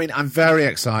very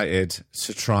excited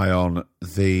to try on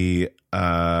the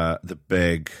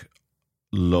big,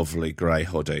 lovely grey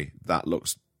hoodie. That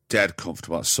looks dead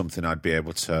comfortable. That's something I'd be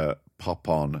able to pop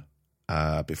on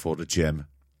before the gym.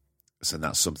 So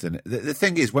that's something... The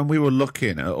thing is, when we were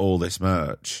looking at all this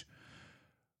merch,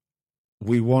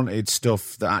 we wanted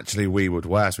stuff that actually we would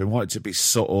wear. So we wanted to be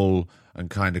subtle and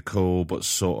kind of cool, but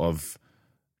sort of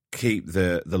keep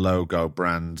the logo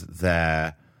brand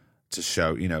there to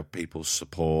show, people's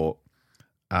support.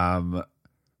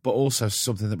 But also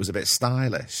something that was a bit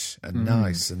stylish and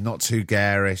nice and not too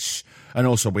garish. And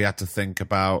also we had to think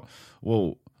about,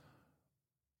 well,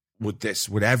 would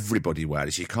everybody wear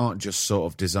this? You can't just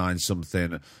sort of design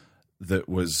something that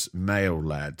was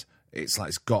male-led. It's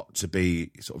got to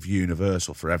be sort of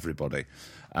universal for everybody.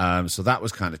 So that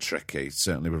was kind of tricky,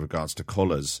 certainly with regards to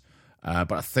colours.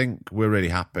 But I think we're really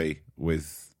happy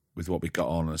with what we got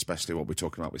on, and especially what we're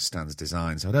talking about with Stan's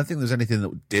design. So I don't think there's anything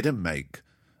that didn't make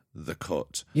the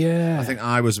cut. Yeah, I think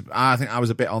I was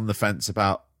a bit on the fence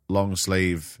about long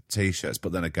sleeve t-shirts,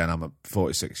 but then again, I'm a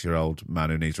 46-year-old man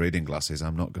who needs reading glasses.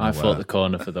 I'm not going to. I fought the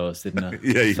corner for those, didn't I?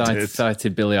 Yeah, you did.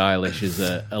 Cited Billie Eilish as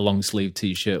a long sleeve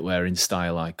t-shirt wearing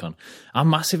style icon. I'm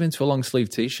massive into a long sleeve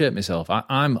t-shirt myself.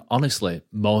 I'm honestly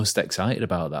most excited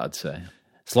about that. I'd say,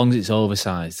 as long as it's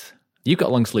oversized. You've got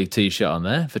a long sleeve t-shirt on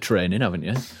there for training, haven't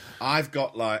you? I've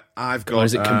got. Or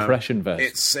is it compression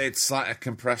vest? It's like a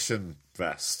compression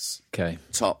vest. Okay.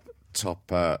 Top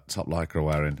lycra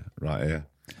wearing right here.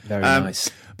 Very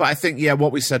nice. But I think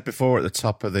what we said before at the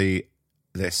top of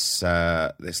this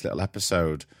little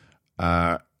episode,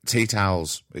 to tea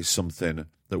towels is something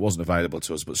that wasn't available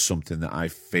to us, but something that I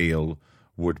feel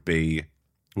would be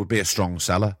a strong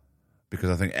seller, because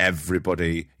I think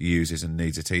everybody uses and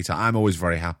needs a tea towel. I'm always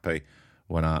very happy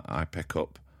when I pick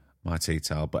up my tea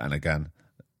towel, but and again,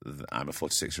 I'm a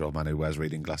 46-year-old man who wears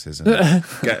reading glasses and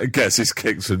gets his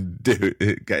kicks from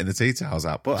getting the tea towels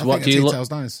out. But I think a tea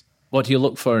towel's nice. What do you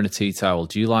look for in a tea towel?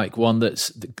 Do you like one that's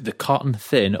the cotton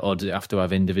thin, or does it have to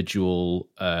have individual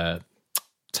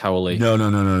towelly?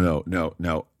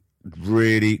 No.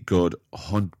 Really good,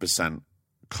 100%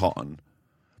 cotton.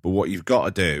 But what you've got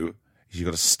to do is you've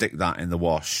got to stick that in the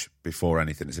wash before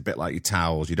anything. It's a bit like your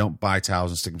towels. You don't buy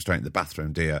towels and stick them straight in the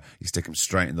bathroom, do you? You stick them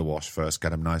straight in the wash first, get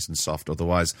them nice and soft.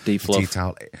 Otherwise, the tea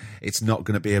towel, it's not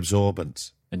going to be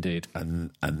absorbent. Indeed.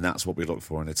 And that's what we look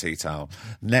for in a tea towel.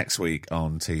 Next week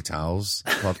on Tea Towels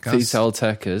podcast. Tea towel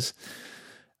techers.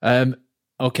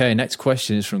 Okay, next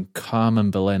question is from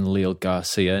Carmen Belen Leal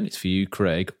Garcia, and it's for you,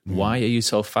 Craig. Why are you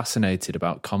so fascinated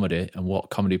about comedy, and what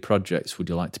comedy projects would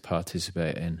you like to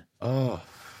participate in? Oh,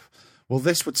 well,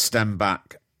 this would stem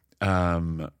back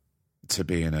to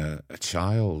being a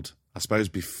child. I suppose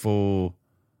before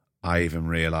I even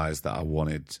realised that I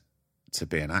wanted to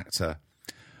be an actor,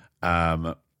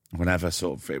 whenever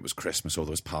sort of it was Christmas or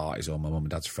there was parties or my mum and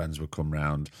dad's friends would come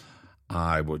round,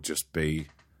 I would just be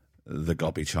the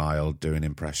gobby child doing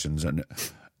impressions and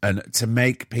to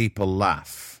make people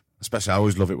laugh. Especially, I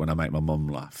always love it when I make my mum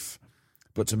laugh,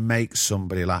 but to make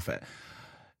somebody laugh.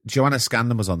 Joanna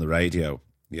Scandon was on the radio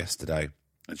yesterday,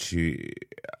 and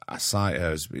I cite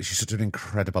her as she's such an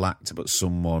incredible actor, but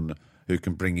someone who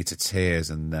can bring you to tears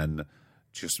and then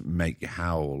just make you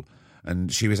howl.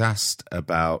 And she was asked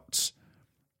about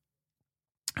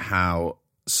how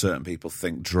certain people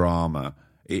think drama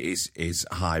is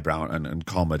highbrow and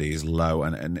comedy is low,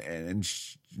 and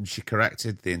she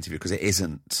corrected the interview because it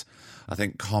isn't. I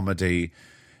think comedy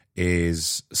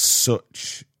is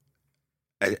such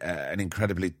an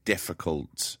incredibly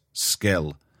difficult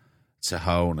skill to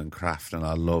hone and craft, and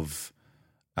I love,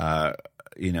 how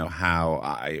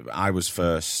I was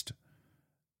first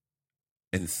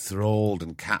enthralled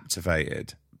and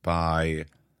captivated by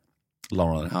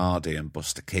Laurel and Hardy and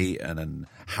Buster Keaton and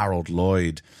Harold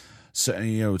Lloyd. So,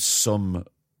 I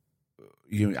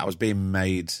was being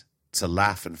made to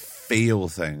laugh and feel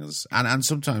things, and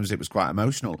sometimes it was quite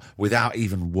emotional without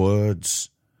even words.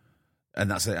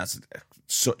 And that's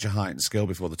such a heightened skill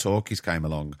before the talkies came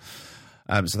along.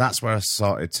 So that's where I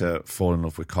started to fall in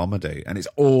love with comedy, and it's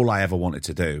all I ever wanted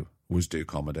to do was do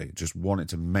comedy. Just wanted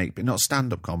to make, but not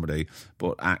stand-up comedy,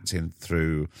 but acting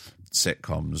through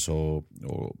sitcoms or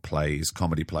plays,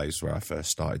 comedy plays, where I first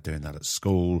started doing that at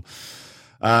school.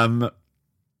 So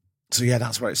yeah,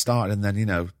 that's where it started, and then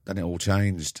then it all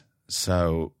changed.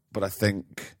 So, but I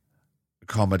think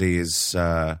comedy is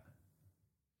an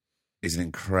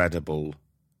incredibly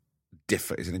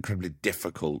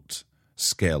difficult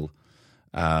skill,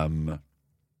 and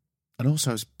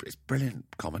also it's brilliant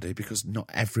comedy because not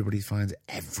everybody finds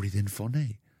everything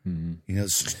funny. Mm-hmm.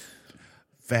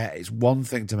 It's one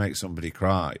thing to make somebody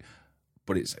cry,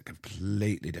 but it's a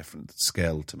completely different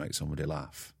skill to make somebody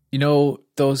laugh.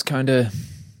 Those kind of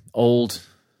old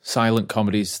silent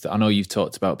comedies that I know you've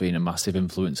talked about being a massive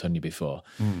influence on you before.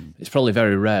 It's probably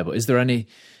very rare, but is there any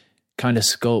kind of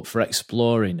scope for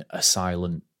exploring a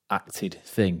silent acted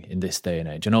thing in this day and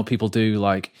age? I know people do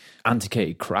like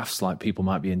antiquated crafts, like people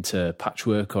might be into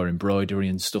patchwork or embroidery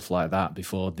and stuff like that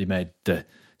before they made the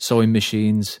sewing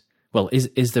machines. Well,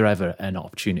 is there ever an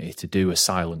opportunity to do a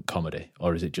silent comedy,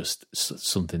 or is it just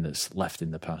something that's left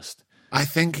in the past? I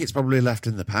think it's probably left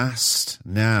in the past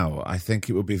now. I think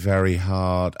it would be very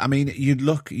hard. I mean,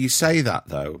 you say that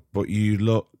though, but you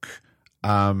look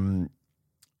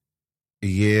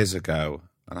years ago,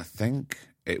 and I think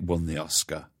it won the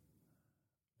Oscar.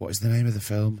 What is the name of the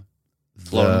film?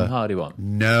 Laurel and Hardy one?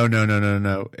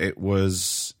 No. It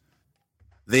was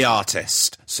The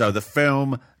Artist. So the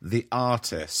film The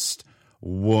Artist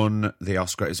won the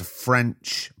Oscar. It's a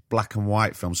French black and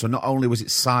white film. So not only was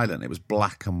it silent, it was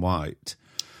black and white.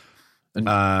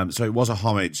 So it was a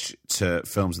homage to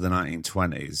films of the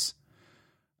 1920s.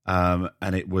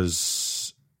 And it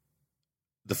was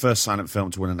the first silent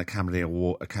film to win an Academy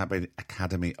Award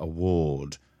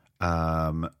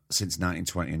since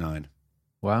 1929.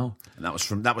 Wow. And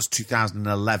that was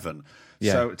 2011.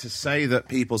 Yeah. So to say that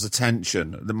people's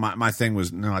attention, my thing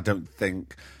was, no, I don't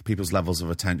think people's levels of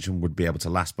attention would be able to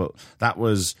last, but that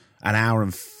was an hour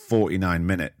and 49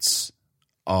 minutes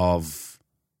of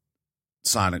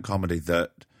silent comedy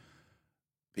that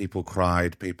people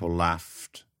cried, people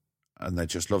laughed, and they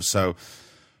just loved. So,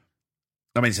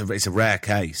 I mean, it's a rare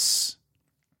case.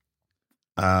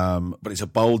 But it's a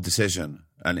bold decision.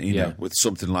 And, you know, with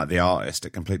something like The Artist,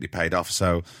 it completely paid off.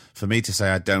 So for me to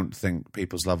say I don't think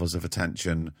people's levels of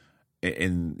attention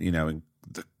in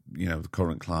the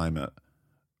current climate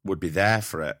would be there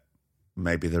for it,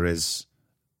 maybe there is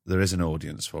an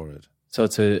audience for it. So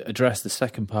to address the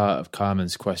second part of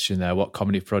Carmen's question there, what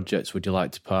comedy projects would you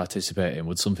like to participate in?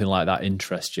 Would something like that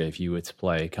interest you if you were to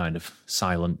play a kind of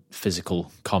silent,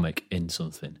 physical comic in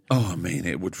something? Oh, I mean,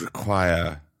 it would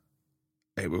require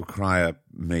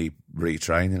me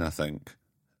retraining, I think.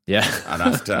 Yeah.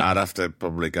 I'd have to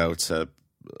probably go to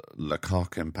Le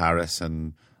Coq in Paris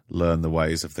and learn the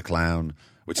ways of the clown,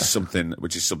 which is something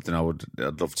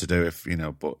I'd love to do if,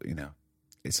 but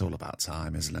it's all about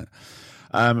time, isn't it?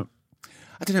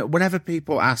 I don't know, whenever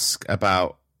people ask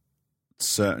about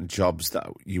certain jobs that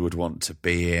you would want to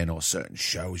be in or certain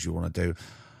shows you want to do,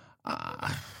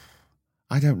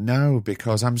 I don't know,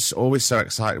 because I'm always so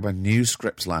excited when new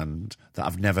scripts land that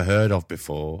I've never heard of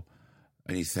before,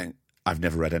 and you think, I've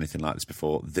never read anything like this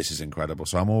before, this is incredible.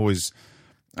 So I'm always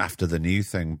after the new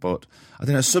thing. But I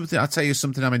don't know, I'll tell you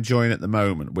something I'm enjoying at the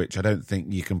moment, which I don't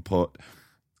think you can put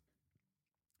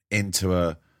into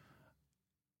a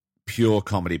pure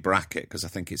comedy bracket, because I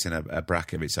think it's in a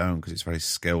bracket of its own because it's very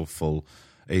skillful,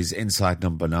 is Inside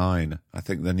Number 9. I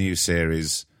think the new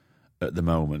series at the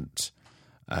moment,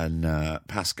 and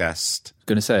past guest, I was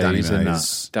going to say, Danny he's in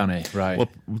Mays. that. Danny, right.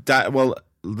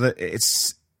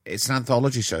 It's an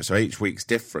anthology show, so each week's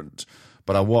different.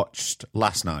 But I watched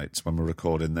last night when we're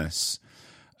recording this,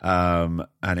 and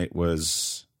it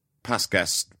was past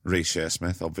guest Reece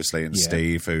Shearsmith, obviously, and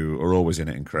Steve, who are always in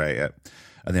it and create it.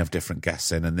 And they have different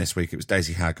guests in. And this week it was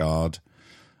Daisy Haggard,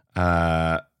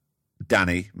 Danny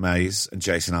Mays, and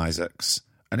Jason Isaacs.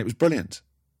 And it was brilliant.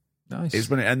 Nice. It was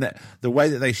brilliant. And the way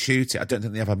that they shoot it, I don't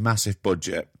think they have a massive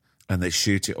budget. And they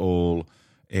shoot it all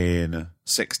in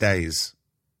 6 days.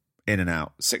 In and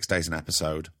out. 6 days an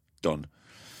episode. Done.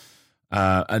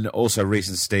 And also Reece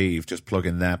and Steve, just plug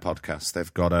in their podcast.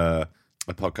 They've got a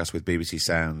podcast with BBC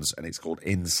Sounds, and it's called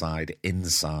Inside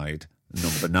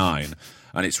Number 9.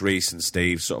 And it's Reece and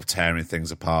Steve sort of tearing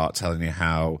things apart, telling you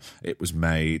how it was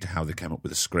made, how they came up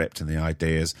with the script and the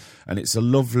ideas. And it's a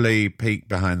lovely peek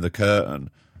behind the curtain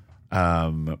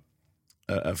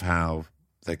of how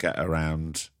they get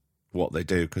around what they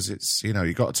do, because it's,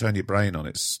 you've got to turn your brain on.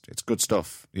 It's good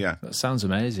stuff. Yeah. That sounds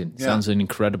amazing. Yeah. Sounds an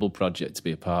incredible project to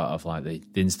be a part of, like the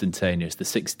instantaneous, the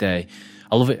 6 day.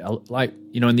 I love it.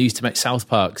 And they used to make South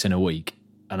Parks in a week,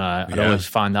 and I always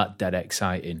find that dead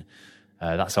exciting.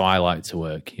 That's how I like to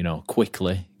work,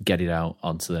 quickly get it out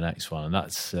onto the next one. And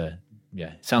that's, it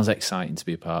sounds exciting to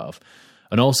be a part of.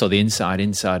 And also the Inside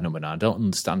Number 9. I don't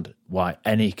understand why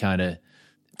any kind of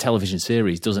television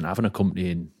series doesn't have an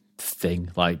accompanying thing,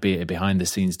 like be it a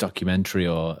behind-the-scenes documentary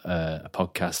or a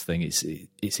podcast thing. It's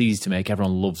easy to make.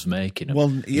 Everyone loves making them. Well,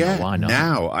 why not?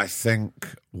 Now I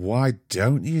think, why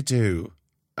don't you do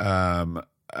a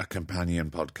companion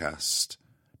podcast?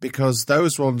 Because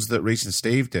those ones that Reece and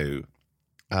Steve do,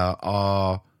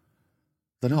 they're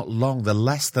not long, they're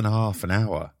less than half an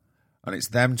hour, and it's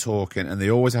them talking, and they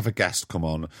always have a guest come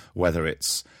on, whether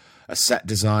it's a set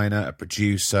designer, a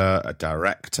producer, a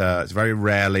director. It's very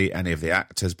rarely any of the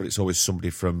actors, but it's always somebody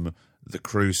from the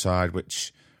crew side,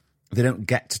 which they don't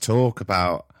get to talk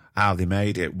about how they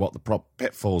made it, what the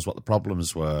pitfalls, what the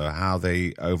problems were, how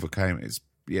they overcame it.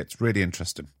 It's really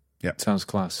interesting. Yeah, sounds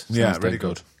class. Sounds really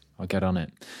good. I'll get on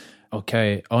it.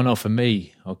 Okay. Oh, no, for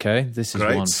me, okay? This is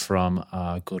Great. One from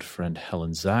our good friend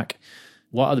Helen Zach.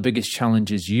 What are the biggest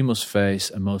challenges you must face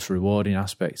and most rewarding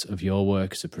aspects of your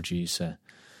work as a producer?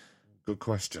 Good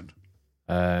question.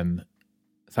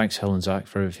 Thanks, Helen Zach,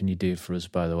 for everything you do for us,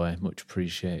 by the way. Much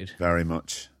appreciated. Very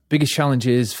much. Biggest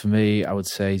challenges for me, I would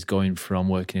say, is going from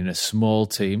working in a small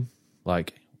team,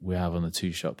 like we have on the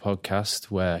Two Shot podcast,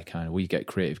 where kind of we get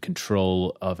creative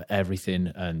control of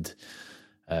everything, and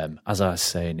as I was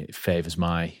saying, it favours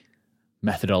my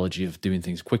methodology of doing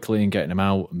things quickly and getting them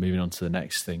out and moving on to the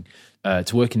next thing,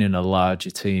 to working in a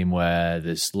larger team where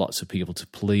there's lots of people to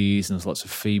please and there's lots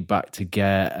of feedback to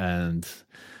get, and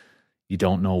you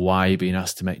don't know why you're being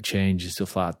asked to make changes,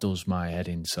 stuff like that does my head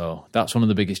in. So that's one of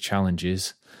the biggest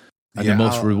challenges. And the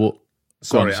most reward...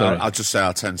 Sorry, I'll just say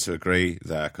I tend to agree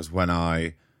there, because when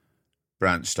I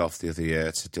branched off the other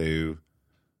year to do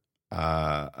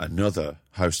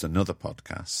host another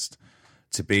podcast,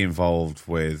 to be involved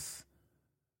with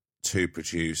 2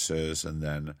 producers and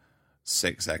then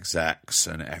 6 execs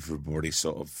and everybody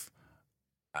sort of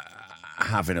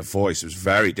having a voice, it was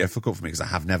very difficult for me because I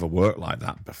have never worked like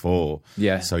that before.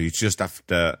 Yeah. So you just have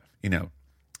to,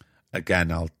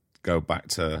 again, I'll go back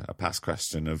to a past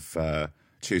question of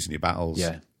choosing your battles.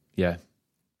 Yeah.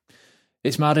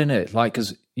 It's mad, isn't it? Like,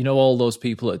 because you know all those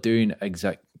people that are doing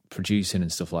exec producing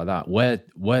and stuff like that.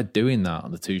 We're doing that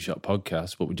on the Two Shot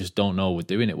podcast, but we just don't know we're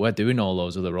doing it. We're doing all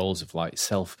those other roles of like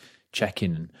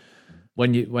self-checking. And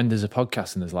when there's a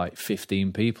podcast and there's like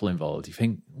 15 people involved, you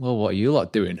think, well, what are you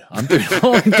lot doing? I'm doing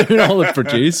all the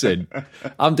producing.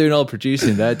 I'm doing all the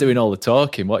producing. They're doing all the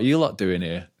talking. What are you lot doing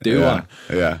here? Yeah.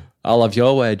 I'll have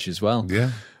your wage as well.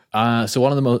 Yeah. So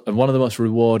one of the most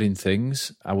rewarding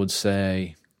things, I would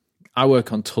say, I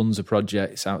work on tons of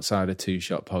projects outside of Two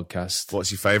Shot podcast. What's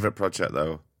your favourite project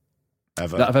though?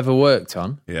 Ever that I've ever worked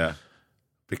on? Yeah.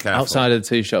 Be careful. Outside of the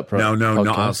Two Shot podcast. No,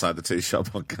 not outside the Two Shot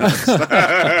podcast.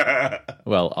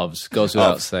 Well, obviously, goes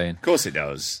without saying. Of course it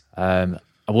does. I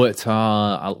worked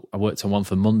on one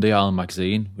for Monday Island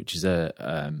magazine, which is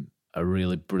a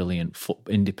really brilliant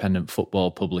independent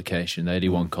football publication. They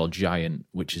do one called Giant,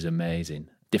 which is amazing.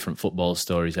 Different football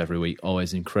stories every week,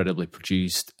 always incredibly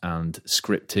produced and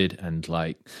scripted, and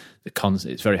like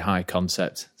it's very high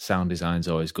concept. Sound design's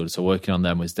always good. So working on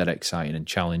them was dead exciting and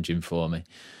challenging for me.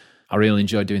 I really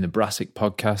enjoyed doing the Brassic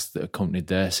podcast that accompanied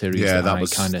their series. Yeah, that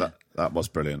was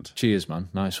brilliant. Cheers, man.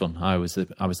 Nice one. I was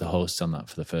the host on that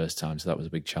for the first time, so that was a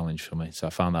big challenge for me. So I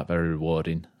found that very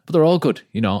rewarding. But they're all good.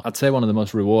 You know, I'd say one of the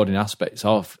most rewarding aspects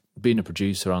of being a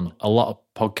producer on a lot of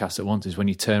podcasts at once is when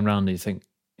you turn around and you think,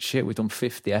 shit, we've done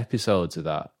 50 episodes of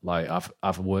that. Like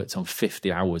I've worked on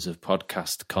 50 hours of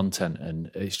podcast content, and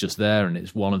it's just there, and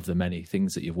it's one of the many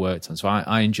things that you've worked on. So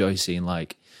I enjoy seeing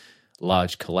like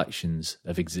large collections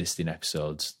of existing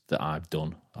episodes that I've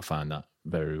done. I find that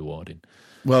very rewarding.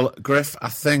 Well, Griff, I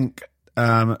think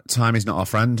time is not our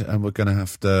friend, and we're going to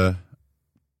have to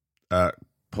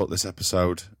put this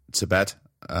episode to bed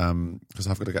because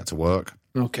I've got to get to work.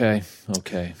 Okay.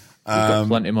 We've got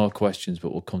plenty more questions,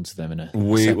 but we'll come to them in a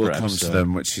We will come episode. to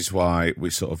them, which is why we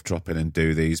sort of drop in and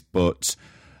do these. But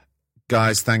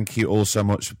guys, thank you all so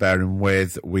much for bearing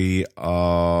with. We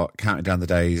are counting down the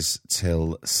days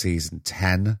till season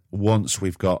 10. Once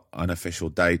we've got an official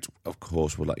date, of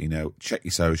course, we'll let you know. Check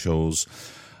your socials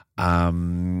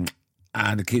and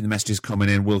keep the messages coming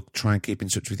in. We'll try and keep in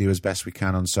touch with you as best we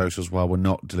can on socials while we're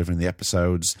not delivering the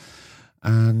episodes.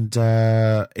 And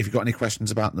if you've got any questions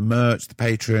about the merch, the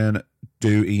Patreon,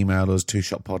 do email us,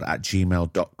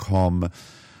 twoshotpod@gmail.com.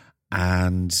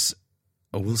 And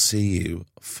we'll see you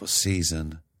for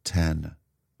season 10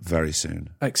 very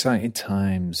soon. Exciting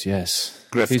times, yes.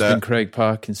 Griff, he's been Craig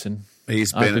Parkinson.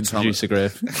 I've been producer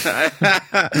Griff.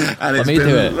 And Let me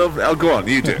do it. Lovely. Oh, go on,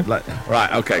 you do it.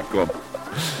 Right, okay, go on.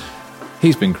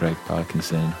 He's been Craig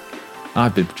Parkinson.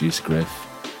 I've been producer Griff.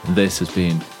 And this has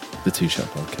been the Two Shot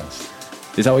Podcast.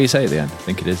 Is that what you say at the end? I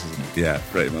think it is, isn't it? Yeah,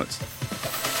 pretty much.